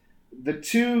 The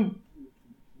two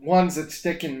ones that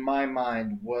stick in my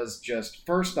mind was just,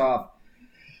 first off,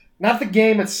 not the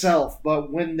game itself,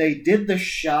 but when they did the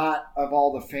shot of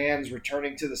all the fans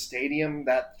returning to the stadium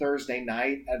that Thursday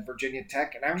night at Virginia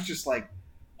Tech, and I was just like,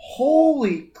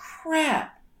 holy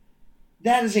crap,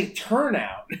 that is a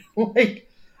turnout.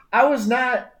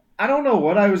 I don't know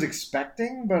what I was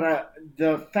expecting, but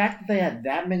the fact that they had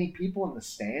that many people in the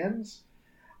stands,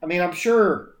 I'm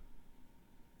sure,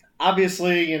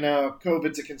 obviously,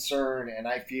 COVID's a concern, and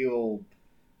I feel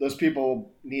those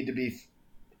people need to be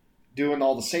doing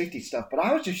all the safety stuff. But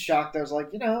I was just shocked. I was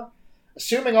like,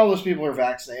 assuming all those people are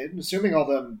vaccinated, assuming all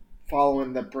them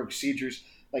following the procedures,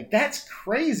 that's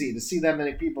crazy to see that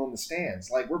many people in the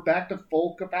stands. We're back to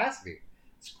full capacity.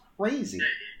 It's crazy.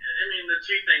 The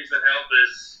two things that help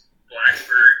is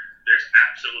Blacksburg, there's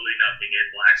absolutely nothing in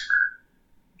Blacksburg.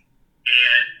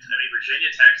 And, Virginia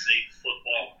Tech's a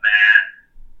football mad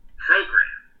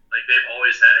program. They've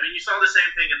always had. You saw the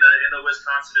same thing in the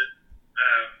Wisconsin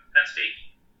Penn State.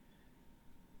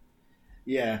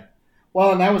 Yeah.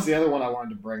 Well, and that was the other one I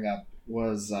wanted to bring up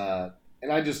was,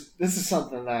 this is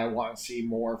something that I want to see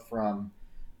more from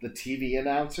the TV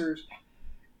announcers.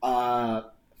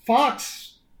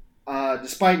 Fox,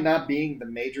 despite not being the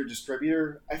major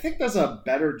distributor, I think does a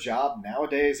better job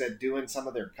nowadays at doing some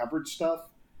of their coverage stuff.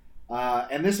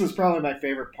 And this was probably my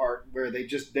favorite part, where they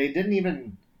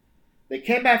came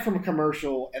back from a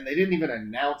commercial and they didn't even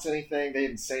announce anything. They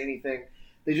didn't say anything.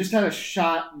 They just had a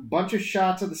bunch of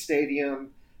shots of the stadium.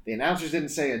 The announcers didn't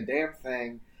say a damn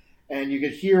thing. And you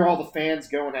could hear all the fans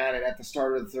going at it at the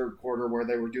start of the third quarter, where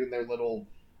they were doing their little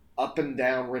up and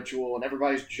down ritual and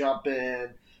everybody's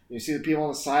jumping. You see the people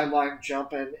on the sideline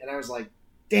jumping, and I was like,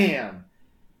 damn,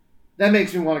 that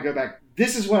makes me want to go back.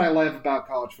 This is what I love about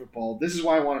college football. This is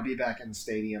why I want to be back in the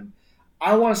stadium.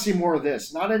 I want to see more of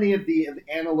this, not any of the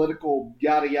analytical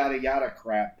yada, yada, yada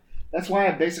crap. That's why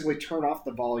I basically turn off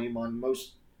the volume on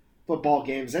most football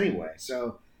games anyway.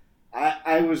 So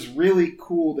I was really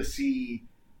cool to see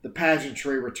the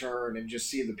pageantry return and just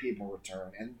see the people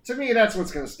return. And to me, that's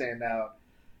what's going to stand out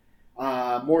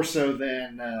more so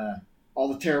than all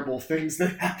the terrible things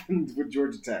that happened with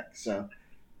Georgia Tech. So,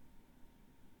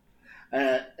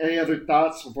 any other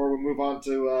thoughts before we move on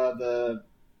to the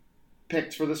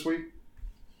picks for this week?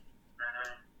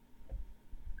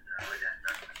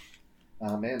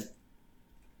 Oh, man,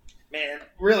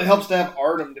 really helps to have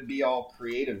Artem to be all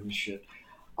creative and shit.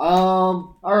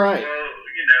 All right. Well, he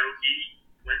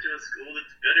went to a school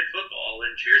that's good at football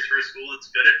and cheers for a school that's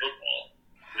good at football.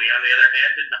 We, on the other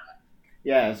hand, did not.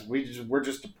 Yes, we're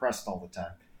just depressed all the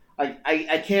time.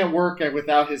 I can't work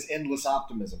without his endless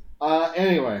optimism.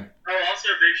 Anyway. Oh, also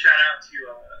a big shout out to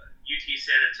UT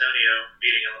San Antonio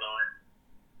beating Illinois.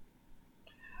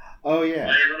 Oh yeah.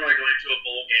 Illinois going to a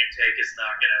bowl game take is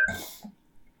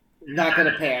not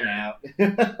gonna pan out.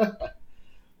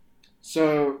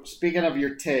 So speaking of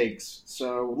your takes,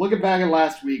 so looking back at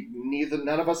last week,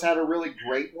 none of us had a really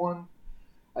great one.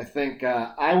 I think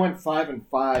I went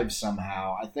 5-5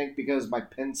 somehow. I think because my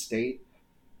Penn State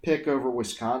pick over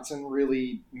Wisconsin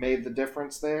really made the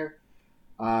difference there.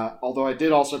 Although I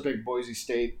did also pick Boise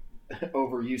State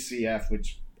over UCF,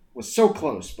 which was so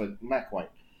close, but not quite.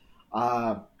 I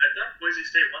thought Boise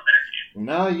State won that game.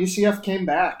 No, UCF came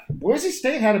back. Boise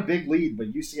State had a big lead,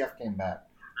 but UCF came back.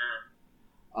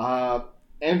 Uh,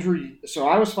 Andrew, so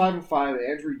I was 5-5.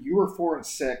 Andrew, you were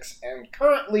 4-6, and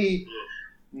currently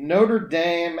Notre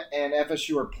Dame and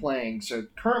FSU are playing. So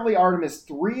currently Artem is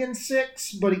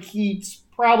 3-6, but he's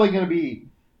probably going to be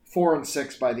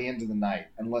 4-6 by the end of the night,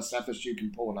 unless FSU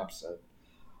can pull an upset.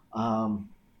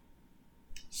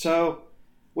 So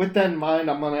with that in mind,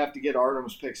 I'm going to have to get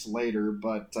Artem's picks later,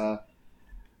 but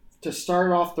to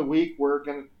start off the week, we're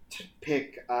going to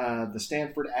pick the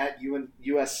Stanford at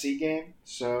USC game.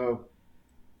 So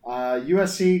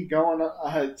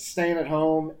USC staying at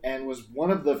home and was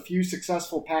one of the few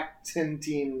successful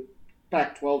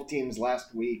Pac-12 teams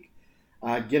last week,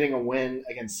 getting a win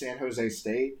against San Jose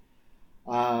State.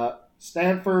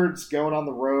 Stanford's going on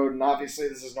the road, and obviously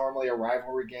this is normally a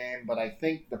rivalry game, but I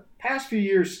think the past few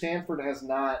years Stanford has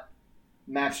not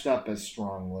matched up as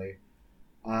strongly.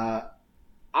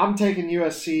 I'm taking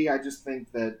USC. I just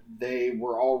think that they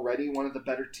were already one of the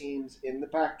better teams in the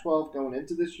Pac-12 going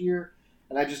into this year,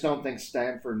 and I just don't think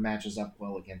Stanford matches up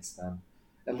well against them,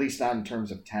 at least not in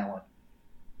terms of talent.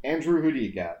 Andrew, who do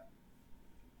you got?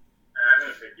 I'm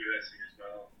going to pick USC as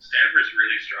well. Stanford's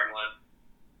really struggling,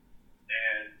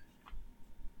 and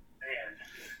man,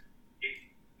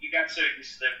 you got so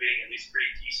used to them being at least pretty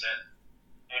decent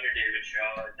under David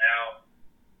Shaw, and now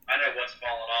I know what's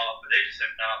fallen off, but they just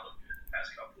have not looked good the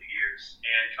past couple of years.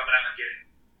 And coming out and getting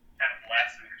kind of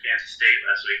blasted with Kansas State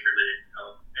last week really didn't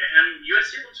help. And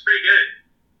USC looks pretty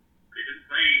good. They didn't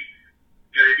play.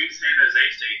 They beat San Jose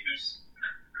State, who's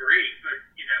not great, but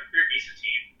they're a decent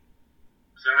team.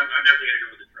 So I'm definitely going to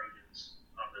go with the Trojans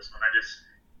on this one. I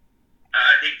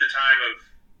think the time of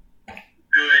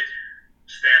good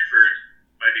Stanford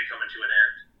might be coming to an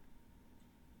end.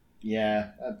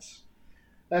 Yeah,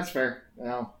 that's fair.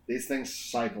 These things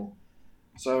cycle.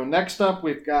 So next up,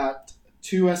 we've got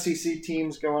two SEC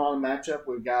teams going on a matchup.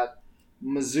 We've got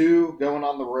Mizzou going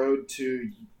on the road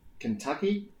to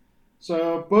Kentucky.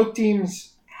 So both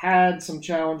teams had some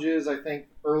challenges. I think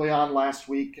early on last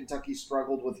week, Kentucky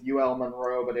struggled with UL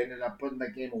Monroe, but ended up putting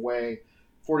that game away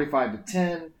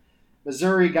 45-10.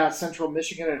 Missouri got Central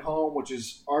Michigan at home, which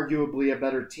is arguably a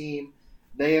better team.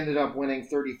 They ended up winning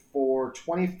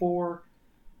 34-24.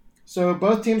 So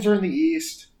both teams are in the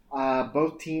East.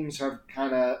 Both teams are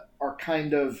kind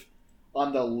of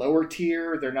on the lower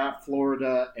tier. They're not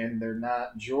Florida and they're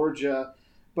not Georgia,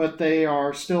 but they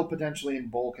are still potentially in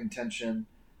bowl contention.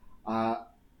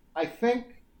 I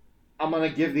think I'm going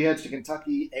to give the edge to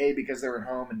Kentucky, A, because they're at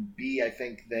home, and B, I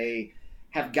think they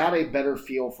have got a better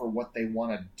feel for what they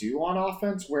want to do on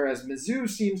offense, whereas Mizzou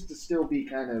seems to still be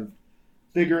kind of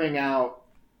figuring out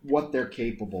what they're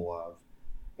capable of.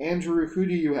 Andrew, who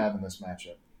do you have in this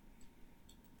matchup?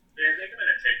 Yeah, I think I'm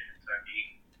going to take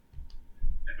Kentucky.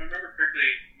 If I remember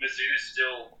correctly, Mizzou is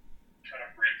still kind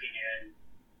of breaking in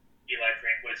Eli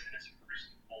Drinkwitz in his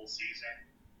first full season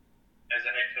as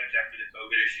a head coach after the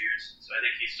COVID issues. So I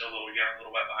think he's still a little young, a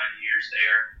little wet behind the ears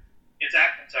there. It's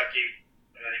at Kentucky,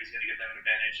 but I think he's going to give them an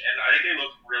advantage. And I think they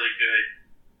look really good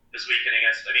this weekend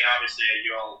against, obviously a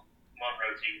UL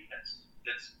Monroe team that's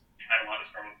had a lot of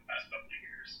trouble the past couple of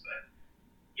years. But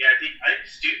yeah, I think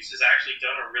Stoops has actually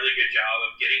done a really good job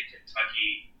of getting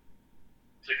Kentucky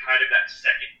to kind of that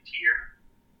second tier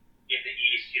in the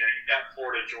East. You've got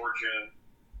Florida, Georgia,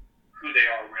 who they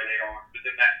are, where they are. But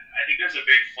then I think there's a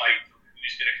big fight for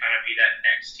who's going to kind of be that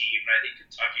next team. And I think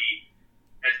Kentucky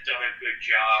has done a good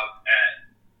job at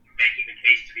making the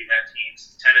case to be that team.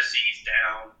 Tennessee's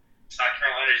down. South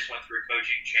Carolina just went through a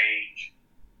coaching change.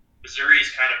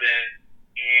 Missouri's kind of been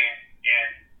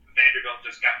and Vanderbilt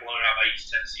just got blown out by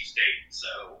East Tennessee State.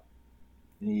 So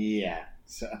yeah,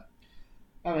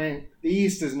 the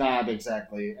East is not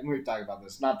exactly, and we've talked about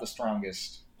this, not the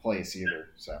strongest place either.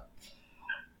 So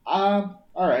all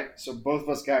right, so both of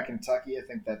us got Kentucky. I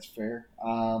think that's fair.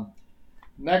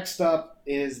 Next up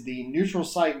is the neutral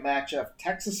site matchup.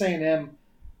 Texas A&M,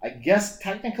 I guess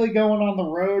technically going on the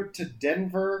road to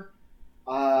Denver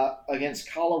against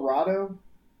Colorado.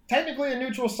 Technically a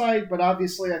neutral site, but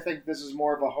obviously I think this is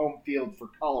more of a home field for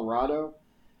Colorado.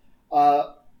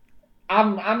 I'm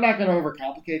not going to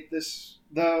overcomplicate this,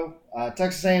 though.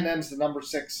 Texas A&M is the number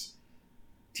 6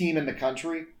 team in the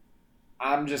country.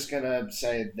 I'm just going to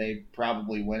say they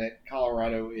probably win it.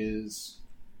 Colorado is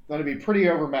going to be pretty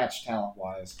overmatched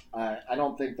talent-wise. I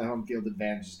don't think the home field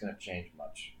advantage is going to change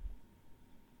much.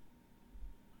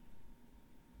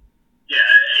 Yeah,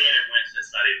 A&M wins.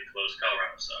 It's not even close.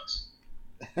 Colorado sucks.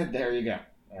 There you go.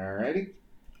 Alrighty.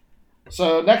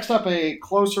 So next up, a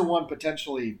closer one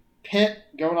potentially. Pitt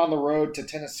going on the road to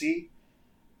Tennessee.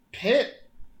 Pitt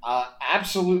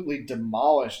absolutely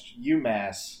demolished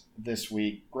UMass this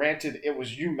week. Granted, it was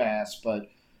UMass, but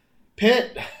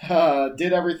Pitt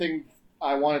did everything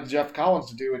I wanted Jeff Collins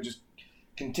to do and just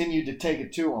continued to take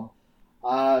it to him.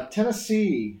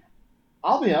 Tennessee,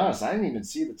 I'll be honest, I didn't even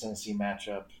see the Tennessee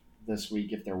matchup this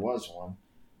week if there was one.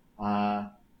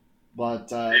 But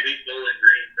they beat Bowling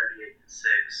Green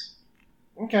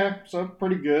 38-6. Okay, so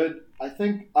pretty good. I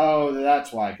think. Oh,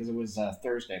 that's why, because it was a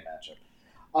Thursday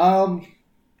matchup.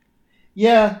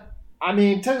 Yeah, I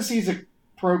mean Tennessee's a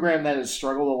program that has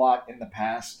struggled a lot in the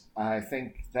past. I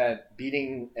think that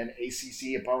beating an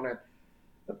ACC opponent,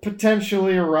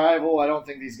 potentially a rival. I don't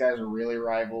think these guys are really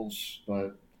rivals,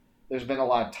 but there's been a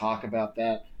lot of talk about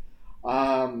that.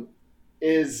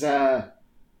 Is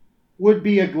would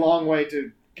be a long way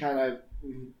to kind of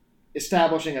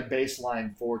establishing a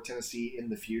baseline for Tennessee in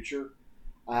the future.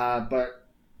 But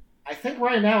I think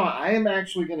right now I am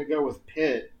actually going to go with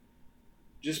Pitt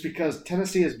just because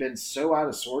Tennessee has been so out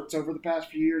of sorts over the past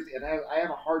few years, and I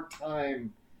have a hard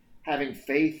time having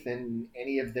faith in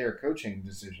any of their coaching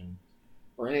decisions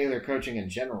or any of their coaching in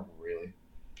general, really.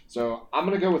 So I'm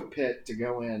going to go with Pitt to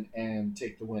go in and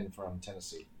take the win from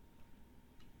Tennessee.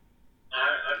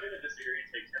 I'm going to disagree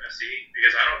and take Tennessee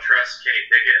because I don't trust Kenny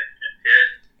Pickett at Pitt.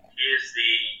 He is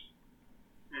the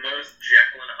most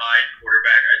Jekyll and Hyde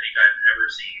quarterback I think I've ever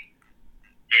seen.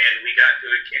 And we got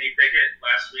good Kenny Pickett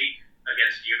last week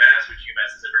against UMass, which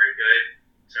UMass isn't very good.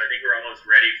 So I think we're almost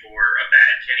ready for a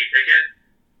bad Kenny Pickett.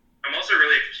 I'm also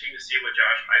really interested to see what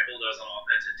Josh Heupel does on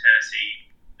offense at Tennessee.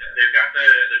 They've got the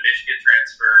Michigan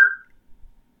transfer,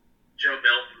 Joe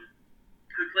Milton,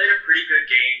 who played a pretty good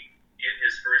game in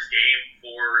his first game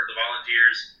for the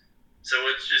Volunteers. So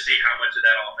let's just see how much of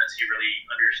that offense he really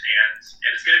understands.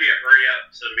 And it's going to be a hurry up,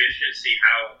 so it'll be interesting to see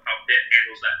how Pitt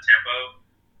handles that tempo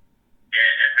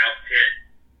and how Pitt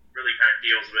really kind of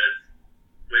deals with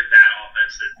that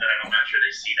offense that I'm not sure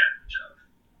they see that much of.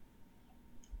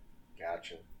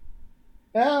 Gotcha.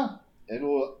 Yeah, it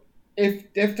will.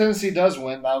 If Tennessee does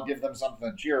win, that'll give them something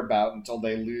to cheer about until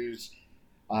they lose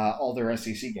all their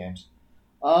SEC games.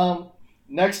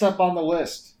 Next up on the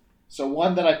list, so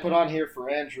one that I put on here for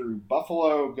Andrew,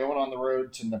 Buffalo going on the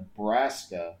road to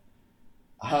Nebraska.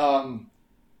 I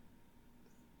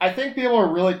think people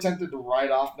are really tempted to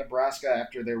write off Nebraska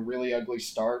after their really ugly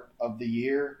start of the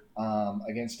year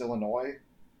against Illinois.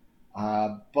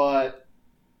 But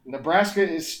Nebraska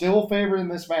is still favored in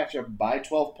this matchup by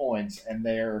 12 points, and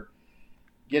they're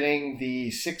getting the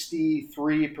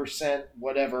 63%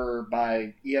 whatever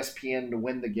by ESPN to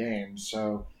win the game.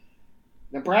 So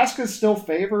Nebraska's still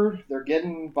favored. They're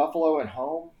getting Buffalo at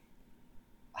home.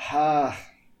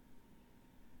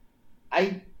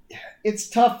 It's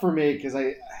tough for me because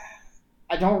I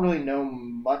don't really know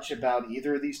much about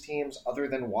either of these teams other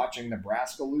than watching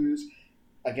Nebraska lose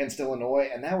against Illinois,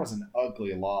 and that was an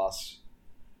ugly loss.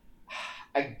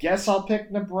 I guess I'll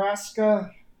pick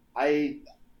Nebraska. I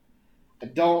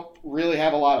don't really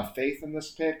have a lot of faith in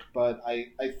this pick, but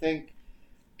I think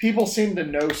people seem to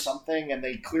know something, and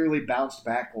they clearly bounced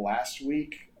back last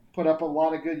week, put up a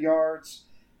lot of good yards.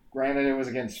 Granted, it was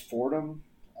against Fordham.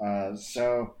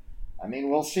 So, I mean,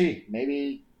 we'll see.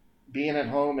 Maybe being at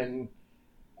home in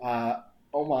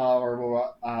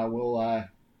Omaha will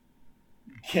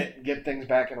get things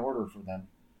back in order for them.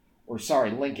 Or,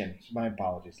 sorry, Lincoln. My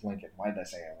apologies. Lincoln. Why did I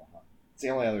say Omaha? It's the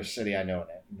only other city I know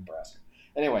in Nebraska.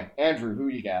 Anyway, Andrew, who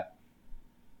you got?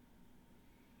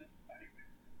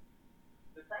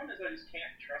 The problem is I just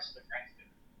can't trust Nebraska.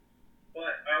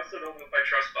 But I also don't know if I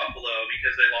trust Buffalo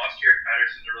because they lost Jared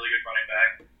Patterson, a really good running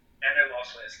back, and they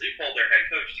lost Lance Leipold, their head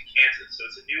coach, to Kansas. So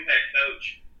it's a new head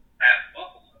coach at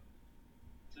Buffalo.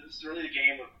 So this is really a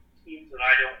game of teams that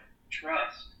I don't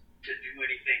trust to do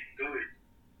anything good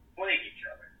playing each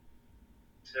other.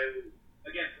 So,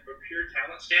 again, from a pure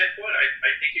talent standpoint,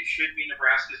 I think it should be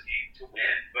Nebraska's game to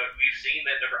win. But we've seen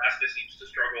that Nebraska seems to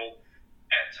struggle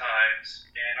at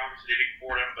times. And obviously they beat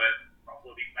Fordham, but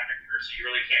Buffalo beat Macker, so you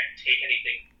really can't take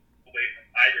anything away from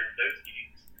either of those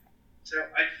games. So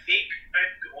I think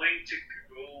I'm going to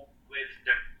go with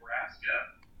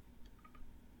Nebraska.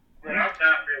 But I'm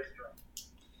not real strong.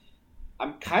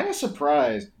 I'm kind of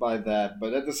surprised by that,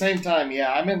 but at the same time,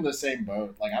 yeah, I'm in the same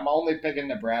boat. Like, I'm only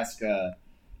picking Nebraska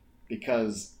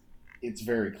because it's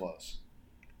very close.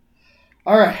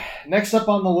 All right, next up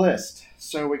on the list.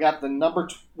 So we got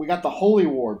the holy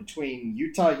war between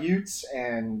Utah Utes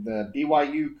and the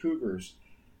BYU Cougars.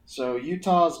 So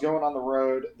Utah's going on the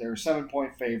road. They're a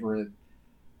 7-point favorite.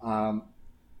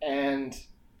 And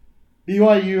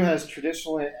BYU has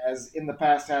traditionally, as in the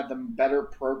past, had the better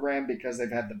program because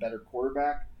they've had the better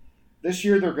quarterback. This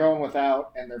year they're going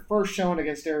without, and their first showing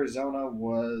against Arizona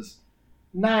was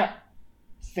not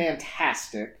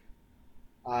fantastic.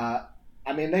 I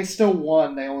mean, they still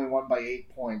won. They only won by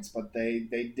 8 points, but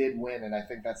they did win, and I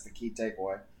think that's the key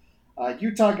takeaway.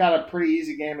 Utah got a pretty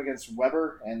easy game against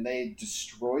Weber, and they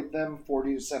destroyed them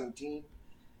 40-17.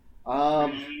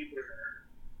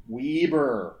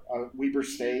 Weber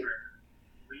State.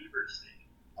 Weber State.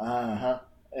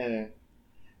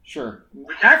 Sure.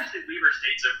 Which actually, Weber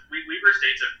State's a pretty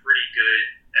good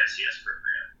FCS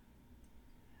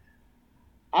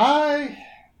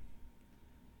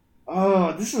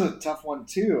program. This is a tough one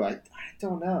too. I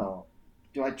don't know.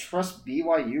 Do I trust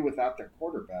BYU without their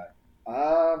quarterback? Did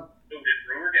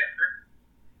Brewer get hurt?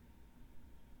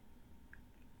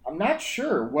 I'm not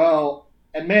sure. Well,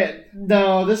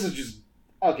 this is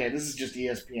just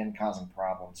ESPN causing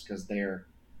problems because the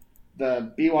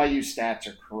BYU stats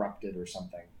are corrupted or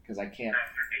something. Because I can't. I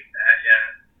hate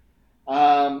that.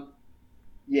 Yeah.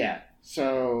 Yeah.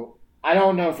 So I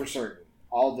don't know for certain.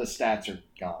 All the stats are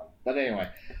gone. But anyway,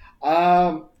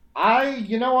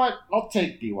 you know what? I'll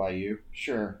take BYU.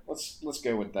 Sure. Let's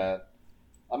go with that.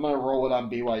 I'm gonna roll it on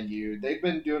BYU. They've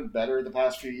been doing better the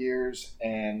past few years,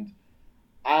 and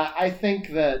I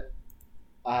think that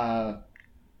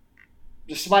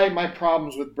despite my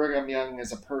problems with Brigham Young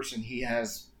as a person,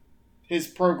 his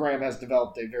program has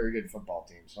developed a very good football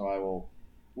team. So I will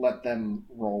let them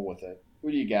roll with it.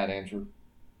 Who do you got, Andrew?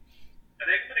 I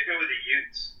think I'm gonna go with the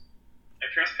Utes. I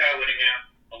trust Kyle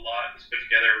Whittingham a lot. He's put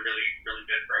together a really, really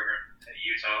good program at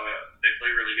Utah. They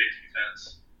play really good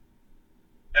defense.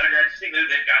 And I just think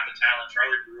that they've got the talent.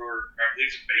 Charlie Brewer, I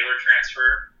believe, is a Baylor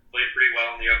transfer, played pretty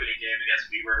well in the opening game against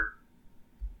Weber.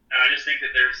 And I just think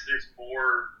that there's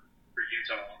more for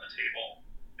Utah on the table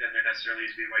than there necessarily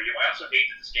is BYU. I also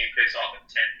hate that this game kicks off at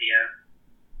 10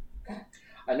 p.m.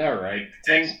 I know, right?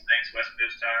 Thanks, West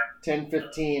Coast time.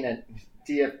 10:15 at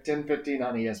 10:15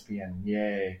 on ESPN.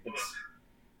 Yay!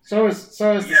 So is.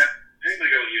 Yeah, I'm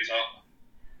gonna go with Utah.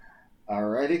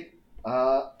 Alrighty.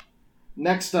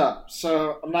 Next up,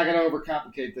 so I'm not going to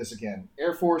overcomplicate this again.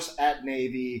 Air Force at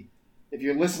Navy. If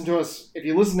you listen to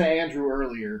Andrew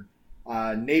earlier,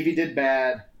 Navy did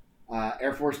bad.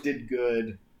 Air Force did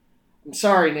good. I'm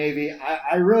sorry, Navy.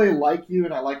 I really like you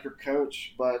and I like your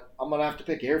coach, but I'm going to have to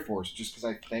pick Air Force just because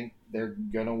I think they're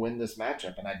going to win this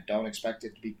matchup, and I don't expect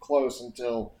it to be close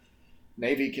until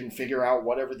Navy can figure out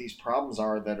whatever these problems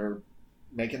are that are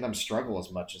making them struggle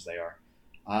as much as they are.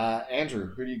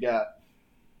 Andrew, who do you got?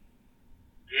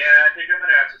 Yeah, I think I'm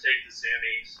going to have to take the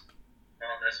Zoomies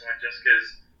on this one just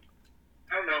because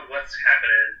I don't know what's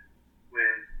happening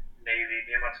with Navy.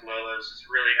 Diamantololos has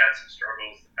really had some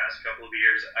struggles the past couple of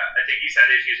years. I think he's had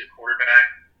issues at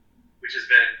quarterback, which is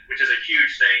a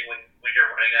huge thing when you're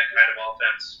running that kind of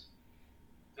offense.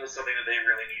 It's something that they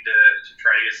really need to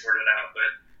try to get sorted out.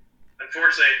 But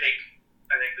unfortunately, I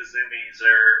think the Zoomies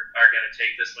are going to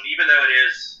take this one, even though it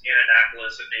is in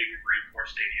Annapolis at Navy Marine Corps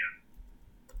Stadium.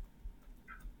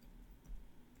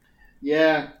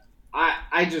 Yeah,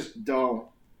 I just don't.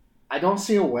 I don't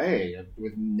see a way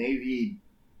with Navy.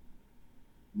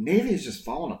 Navy's just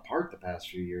fallen apart the past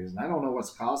few years, and I don't know what's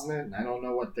causing it, and I don't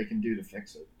know what they can do to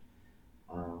fix it.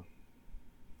 All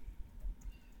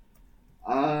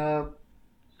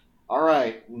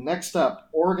right, next up,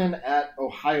 Oregon at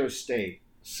Ohio State.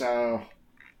 So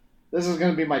this is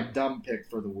going to be my dumb pick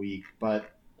for the week,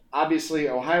 but obviously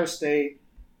Ohio State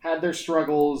had their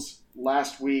struggles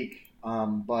last week.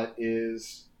 But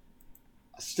is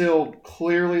still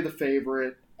clearly the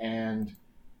favorite and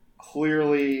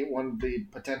clearly one of the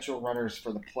potential runners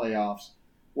for the playoffs.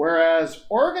 Whereas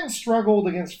Oregon struggled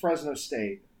against Fresno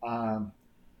State.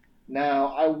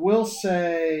 Now, I will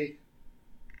say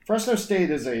Fresno State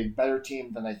is a better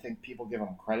team than I think people give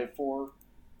them credit for.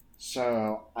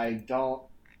 So I don't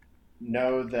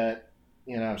know that,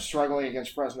 struggling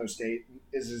against Fresno State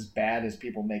is as bad as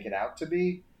people make it out to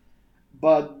be.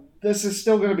 But this is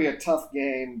still going to be a tough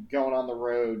game going on the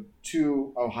road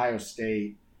to Ohio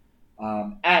State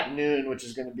at noon, which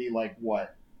is going to be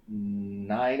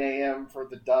 9 a.m. for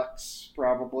the Ducks,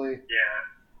 probably.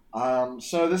 Yeah.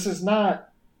 So this is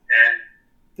not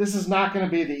going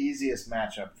to be the easiest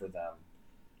matchup for them.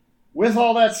 With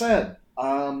all that said,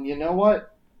 you know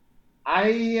what?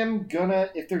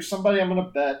 If there's somebody I'm going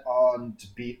to bet on to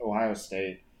beat Ohio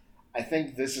State, I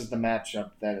think this is the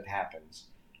matchup that it happens.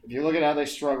 If you look at how they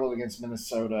struggled against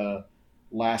Minnesota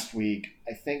last week,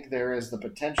 I think there is the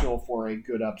potential for a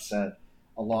good upset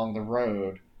along the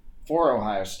road for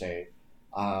Ohio State.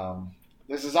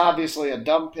 This is obviously a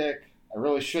dumb pick. I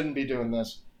really shouldn't be doing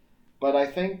this. But I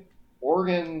think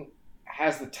Oregon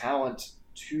has the talent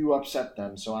to upset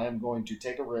them, so I am going to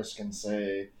take a risk and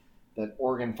say that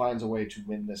Oregon finds a way to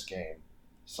win this game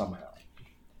somehow.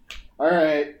 All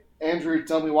right, Andrew,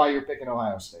 tell me why you're picking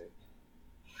Ohio State.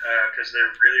 Because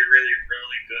they're really, really,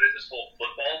 really good at this whole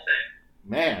football thing.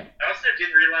 Man. I also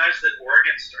didn't realize that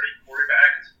Oregon's starting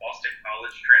quarterback is Boston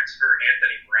College transfer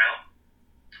Anthony Brown.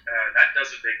 That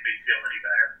doesn't make me feel any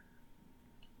better.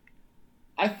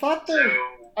 I thought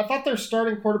their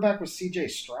starting quarterback was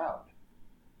C.J. Stroud.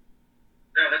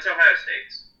 No, that's Ohio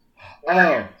State's.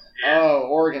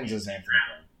 Oregon's is Anthony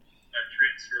Brown. A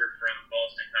transfer from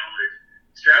Boston College.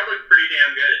 Stroud looked pretty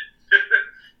damn good.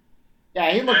 Yeah,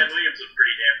 he looked. Ryan Williams looked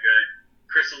pretty damn good.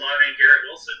 Chris Olave and Garrett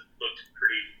Wilson looked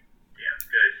pretty damn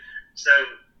good. So,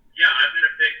 yeah, I'm going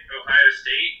to pick Ohio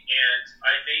State, and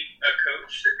I think a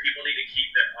coach that people need to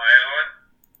keep their eye on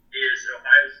is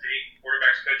Ohio State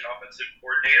quarterback's coach, offensive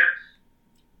coordinator,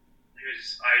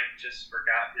 I just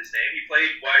forgot his name. He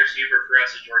played wide receiver for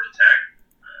us at Georgia Tech.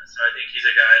 So I think he's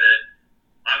a guy that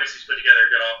obviously put together a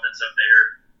good offense up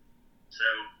there. So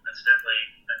that's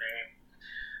definitely a name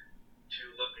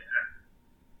to look at.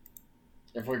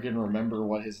 If we can remember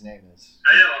what his name is.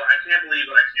 I know. I can't believe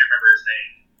that I can't remember his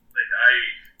name.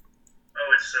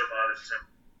 It's so bothersome.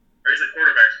 Or he's the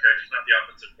quarterback's coach. He's not the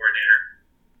offensive coordinator.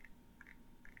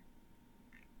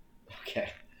 Okay.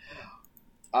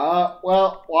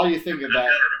 Well, while you think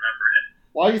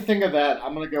of that,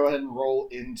 I'm going to go ahead and roll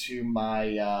into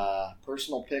my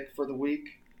personal pick for the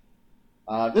week.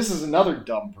 This is another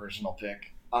dumb personal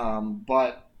pick,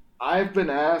 but I've been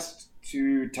asked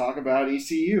to talk about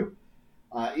ECU.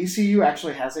 ECU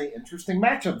actually has an interesting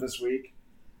matchup this week.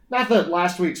 Not that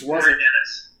last week's wasn't.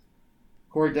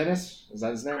 Corey Dennis? Is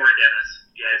that his name? Corey Dennis.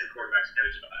 Yeah, he's the quarterback's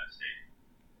coach at Ohio State.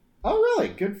 Oh,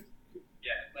 really? Good.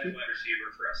 Yeah, played wide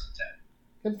receiver for us at Tech.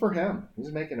 Good for him. He's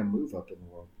making a move up in the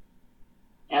world.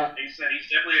 Yeah, he's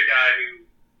definitely a guy who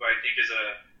I think is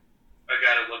a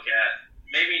guy to look at.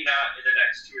 Maybe not in the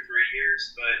next 2 or 3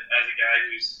 years, but as a guy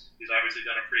who's obviously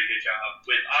done a pretty good job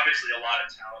with obviously a lot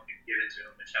of talent given to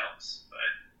him, which helps.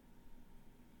 But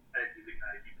I think he's a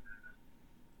guy to keep an eye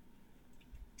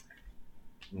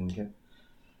on. Okay.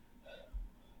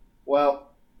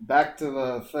 Well, back to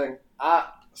the thing.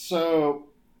 So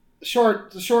the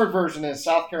short version is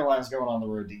South Carolina's going on the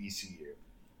road to ECU,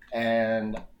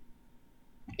 and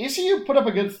ECU put up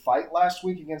a good fight last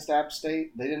week against App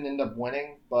State. They didn't end up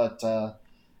winning, but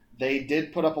they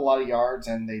did put up a lot of yards,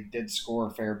 and they did score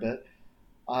a fair bit.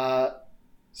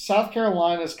 South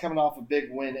Carolina's coming off a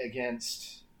big win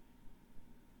against,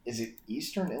 is it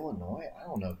Eastern Illinois? I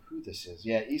don't know who this is.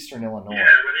 Yeah, Eastern Illinois. Yeah, I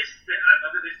thought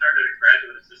they started a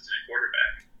graduate assistant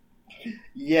quarterback.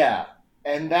 Yeah,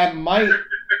 and that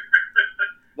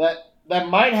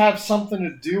might have something to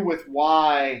do with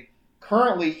why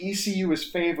currently ECU is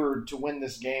favored to win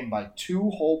this game by 2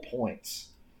 whole points.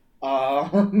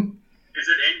 Is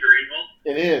it in Greenville?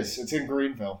 It is. It's in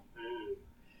Greenville. Ooh.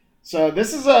 So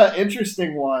this is an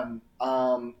interesting one.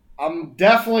 I'm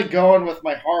definitely going with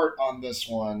my heart on this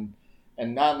one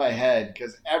and not my head,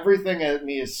 because everything at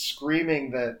me is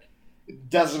screaming that it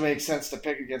doesn't make sense to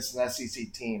pick against an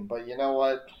SEC team. But you know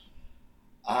what?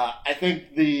 I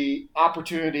think the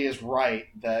opportunity is right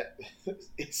that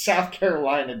South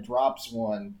Carolina drops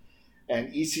one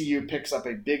and ECU picks up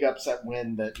a big upset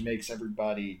win that makes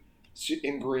everybody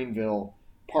in Greenville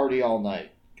party all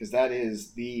night, because that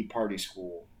is the party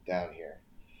school down here.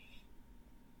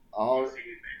 Oh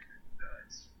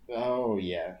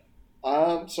yeah.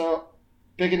 So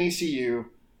pick an ECU.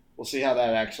 We'll see how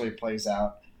that actually plays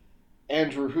out.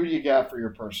 Andrew, who do you got for your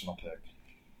personal pick?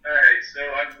 All right, so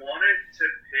I wanted to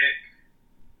pick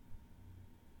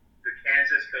the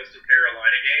Kansas Coastal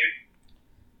Carolina game,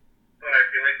 but I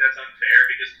feel like that's unfair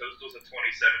because Coastal's a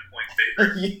 27-point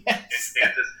favorite. Yes.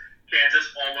 And Kansas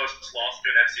almost lost to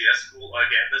an FCS school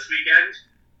again this weekend.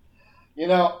 You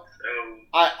know, so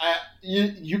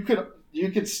you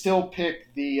could still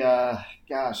pick the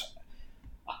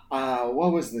what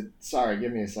was the? Sorry,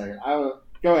 give me a second.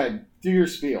 Go ahead, do your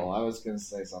spiel. I was going to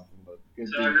say something, but I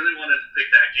really wanted to pick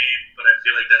that game, but I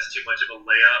feel like that's too much of a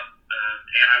layup.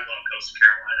 And I love Coastal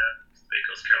Carolina. I'm a big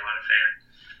Coastal Carolina fan.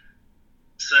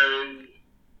 So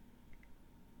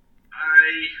I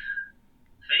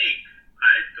think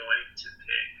I'm going to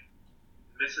pick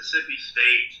Mississippi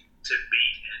State to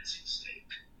beat NC State.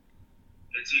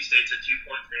 NC State's a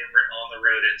 2-point favorite on the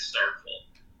road at Starkville,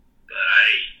 but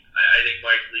I think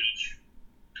Mike Leach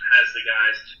has the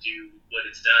guys to do what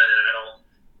it's done, and I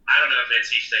don't know if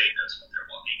NC State knows what they're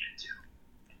walking into.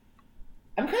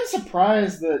 I'm kind of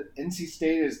surprised that NC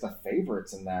State is the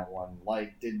favorites in that one.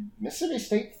 Like, did Mississippi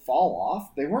State fall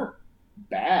off? They weren't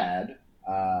bad,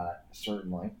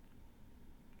 certainly.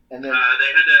 And then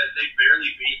they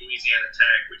barely beat Louisiana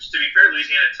Tech, which, to be fair,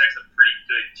 Louisiana Tech's a pretty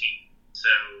good team.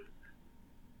 So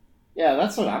yeah,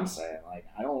 that's what I'm saying. Like,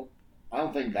 I don't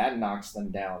think that knocks them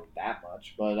down that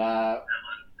much. But no, I don't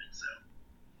think so.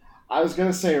 I was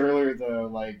gonna say earlier though,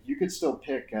 like you could still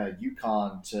pick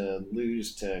UConn to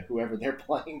lose to whoever they're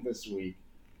playing this week,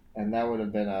 and that would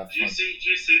have been a. Do you see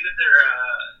that their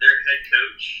head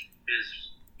coach is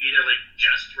either like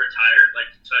just retired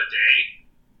like today,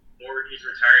 or he's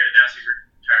retired and now he's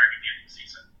retiring at the end of the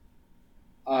season?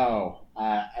 Oh,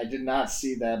 I did not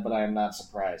see that, but I am not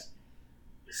surprised.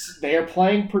 They are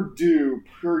playing Purdue.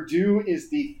 Purdue is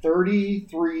the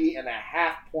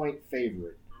 33.5-point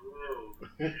favorite. Oh,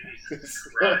 Jesus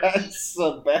Christ. That's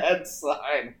a bad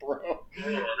sign, bro. Oh,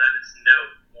 that is no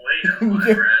bueno,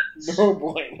 my friends. No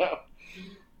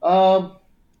bueno.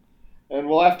 And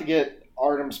we'll have to get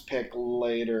Artem's pick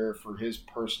later for his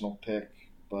personal pick,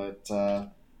 but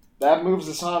that moves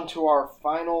us on to our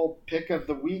final pick of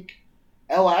the week,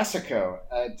 El Assico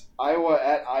at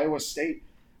Iowa State,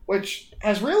 which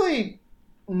has really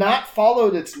not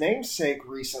followed its namesake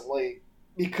recently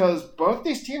because both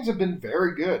these teams have been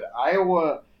very good.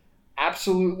 Iowa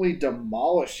absolutely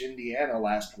demolished Indiana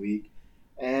last week,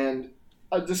 and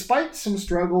despite some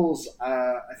struggles,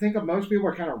 I think most people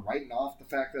are kind of writing off the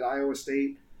fact that Iowa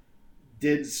State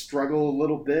did struggle a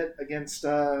little bit against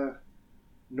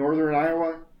Northern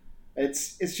Iowa.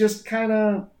 It's just kind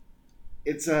of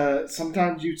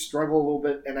sometimes you struggle a little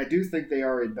bit, and I do think they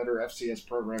are a better FCS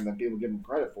program than people give them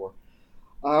credit for.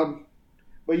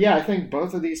 But yeah, I think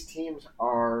both of these teams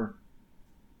are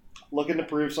looking to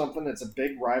prove something. It's a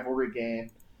big rivalry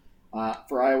game.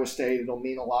 For Iowa State, it'll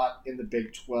mean a lot in the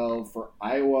Big 12. For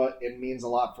Iowa, it means a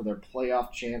lot for their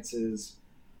playoff chances.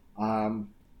 And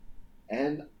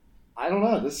I don't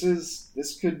know.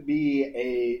 This could be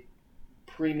a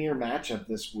premier matchup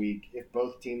this week if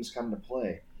both teams come to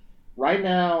play. Right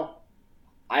now,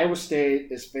 Iowa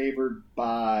State is favored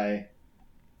by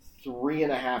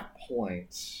 3.5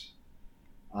 points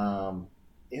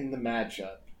in the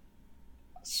matchup.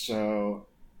 So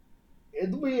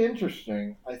it'll be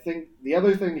interesting. I think the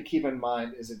other thing to keep in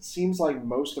mind is it seems like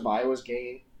most of Iowa's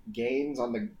gains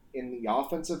in the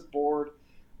offensive board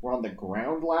were on the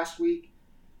ground last week.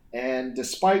 And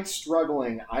despite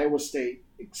struggling, Iowa State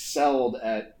excelled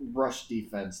at rush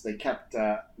defense. They kept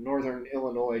Northern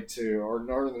Iowa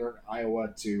to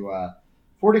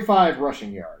 45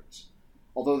 rushing yards,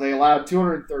 although they allowed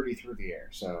 230 through the air.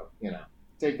 So,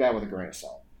 take that with a grain of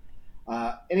salt.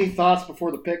 Any thoughts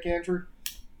before the pick, Andrew?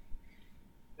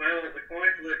 Well, the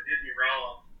coin flip did me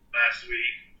wrong last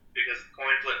week because the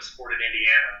coin flip supported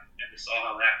Indiana, and we saw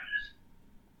how that went.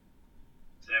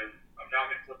 So I'm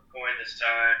not going to flip the coin this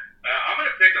time. I'm going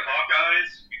to pick the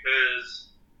Hawkeyes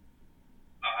because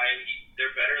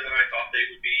they're better than I thought they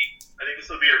would be. I think this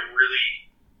will be a really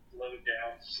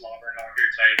low-down, slobber-knocker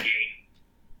type game.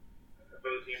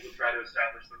 Both teams will try to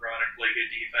establish the run and play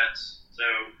good defense. So,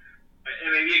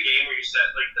 and maybe a game where you set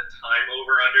like the time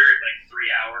over-under at like 3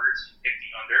 hours, pick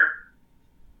the under.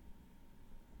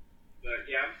 But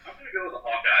yeah, I'm going to go with the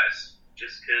Hawkeyes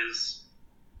just because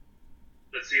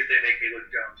let's see if they make me look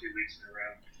dumb 2 weeks in a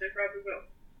row. They probably will.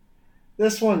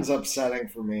 This one's upsetting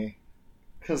for me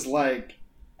because,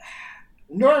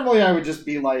 normally I would just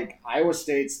be like, Iowa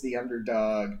State's the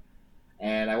underdog,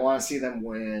 and I want to see them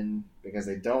win because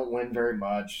they don't win very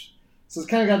much. So it's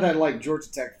kind of got that, Georgia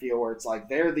Tech feel where it's like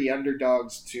they're the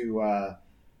underdogs to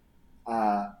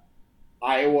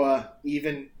Iowa,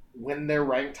 even when they're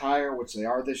ranked higher, which they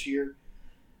are this year.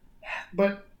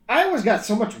 But Iowa's got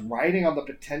so much riding on the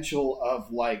potential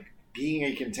of, being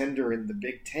a contender in the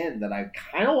Big Ten that I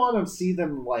kind of want to see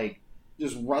them,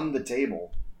 just run the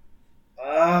table.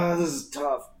 This is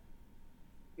tough.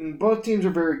 Both teams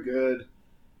are very good.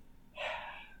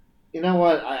 You know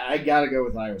what? I got to go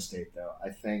with Iowa State, though. I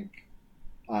think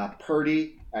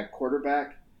Purdy at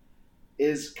quarterback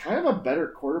is kind of a better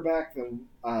quarterback than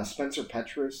Spencer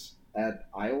Petras at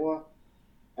Iowa.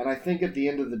 And I think at the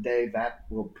end of the day, that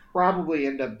will probably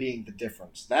end up being the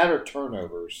difference. That or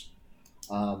turnovers.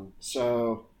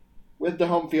 So with the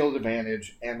home field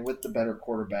advantage and with the better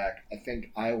quarterback, I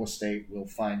think Iowa State will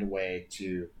find a way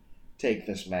to take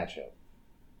this matchup.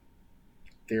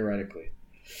 Theoretically.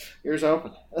 Ears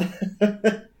open.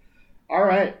 All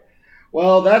right.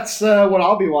 Well, that's what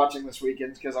I'll be watching this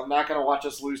weekend because I'm not going to watch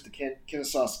us lose to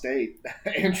Kennesaw State.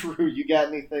 Andrew, you got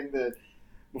anything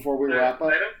before we wrap up?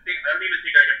 I don't even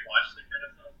think I can watch the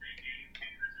Kennesaw State game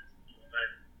because it's on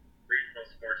regional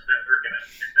sports network and I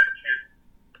don't get that chance.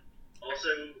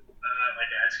 Also, my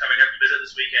dad's coming up to visit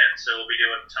this weekend, so we'll be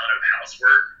doing a ton of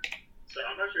housework. So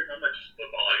I'm not sure how much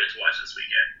football I get to watch this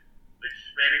weekend, which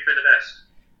maybe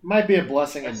might be a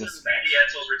blessing in Also, disguise. Randy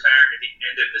Etzel's retiring at the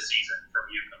end of the season from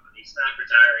UConn. He's not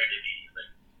retiring immediately.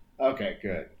 Okay,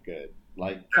 good.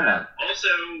 Like, come on. Also,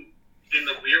 in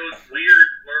the weird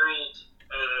world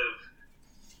of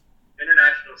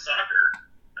international soccer,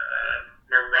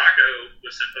 Morocco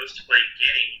was supposed to play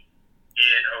Guinea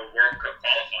in a World Cup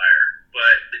qualifier,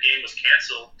 but the game was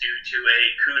canceled due to a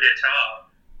coup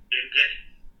d'etat in Guinea.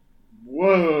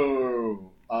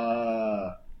 Whoa.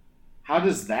 How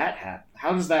does that happen?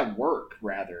 How does that work,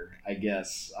 rather, I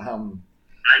guess? I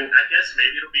guess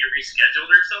maybe it'll be rescheduled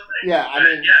or something. Yeah, I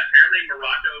mean... Yeah, apparently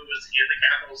Morocco was in the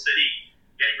capital city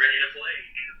getting ready to play,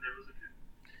 and there was a coup.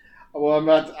 Well,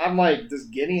 I'm like, does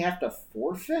Guinea have to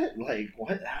forfeit? Like,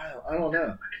 what? I don't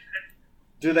know.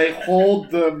 Do they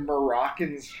hold the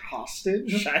Moroccans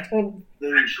hostage? I don't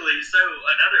think... Actually, so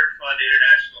another fun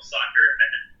international soccer event.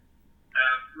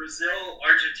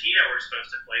 Brazil-Argentina were supposed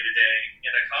to play today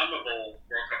in a CONMEBOL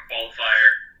World Cup qualifier,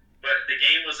 but the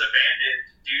game was abandoned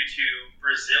due to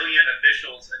Brazilian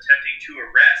officials attempting to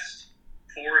arrest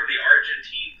 4 of the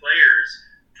Argentine players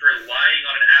for lying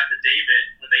on an affidavit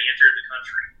when they entered the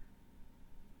country.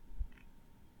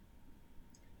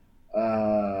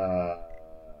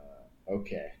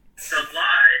 Okay. The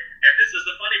lie, and this is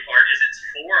the funny part, is it's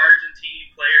 4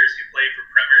 Argentine players who play for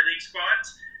Premier League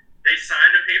squads. They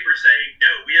signed a paper saying,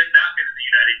 no, we have not been to the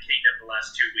United Kingdom the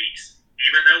last 2 weeks,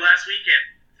 even though last weekend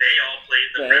they all played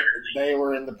the Premier League. They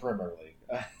were in the Premier League.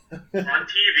 On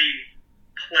TV,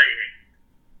 playing.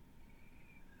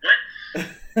 What?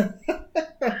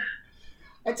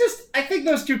 I think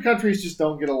those two countries just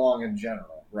don't get along in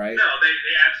general, right? No, they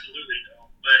absolutely don't.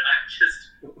 But I'm just,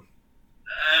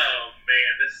 oh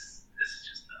man, this is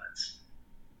just nuts.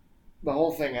 The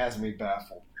whole thing has me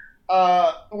baffled.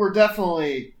 We're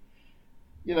definitely,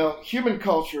 human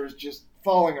culture is just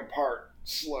falling apart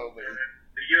slowly.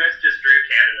 The U.S. just drew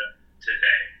Canada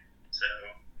today, so.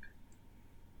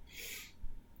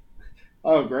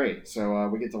 Oh, great! So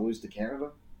we get to lose to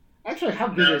Canada. Actually, how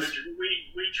good is?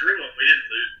 We drew them. We didn't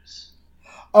lose.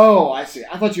 Oh, I see.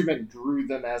 I thought you meant drew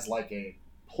them as like a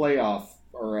playoff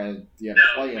or a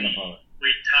play-in opponent.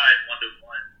 We tied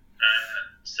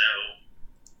 1-1. So.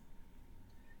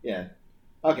 Yeah.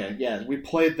 Okay. Yeah, we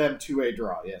played them to a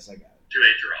draw. Yes, I got it. To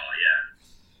a draw, yeah.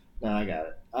 No, I got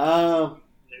it.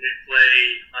 And we play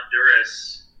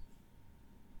Honduras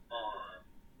on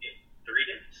 3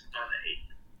 days on the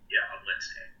 8th. Yeah, on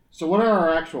Wednesday. So, what are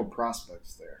our actual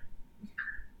prospects there?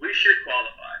 We should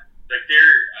qualify.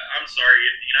 I'm sorry,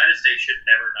 the United States should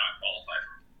never not qualify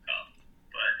for a World Cup.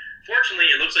 But fortunately,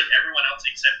 it looks like everyone else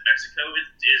except Mexico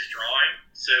is drawing,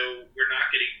 so we're not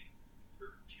getting.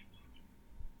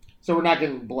 So we're not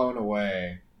getting blown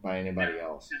away by anybody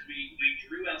else. Because we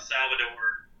drew El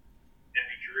Salvador, and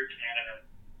we drew Canada,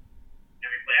 and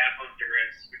we play at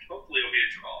Honduras, which hopefully will be a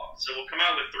draw. So we'll come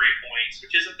out with 3 points,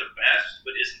 which isn't the best,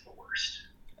 but isn't the worst.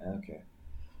 Okay.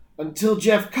 Until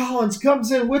Jeff Collins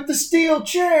comes in with the steel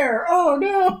chair. Oh,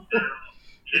 no.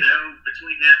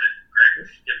 Between him and Greg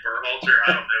and Berhalter, I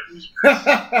don't know who's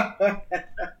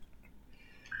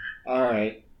All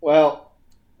right. Well,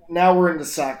 now we're into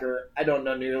soccer. I don't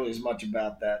know nearly as much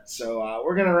about that. So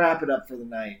we're going to wrap it up for the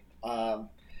night. To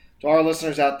our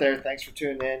listeners out there, thanks for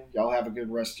tuning in. Y'all have a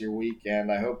good rest of your week.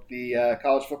 And I hope the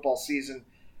college football season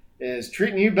is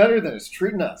treating you better than it's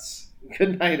treating us.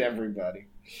 Good night, everybody.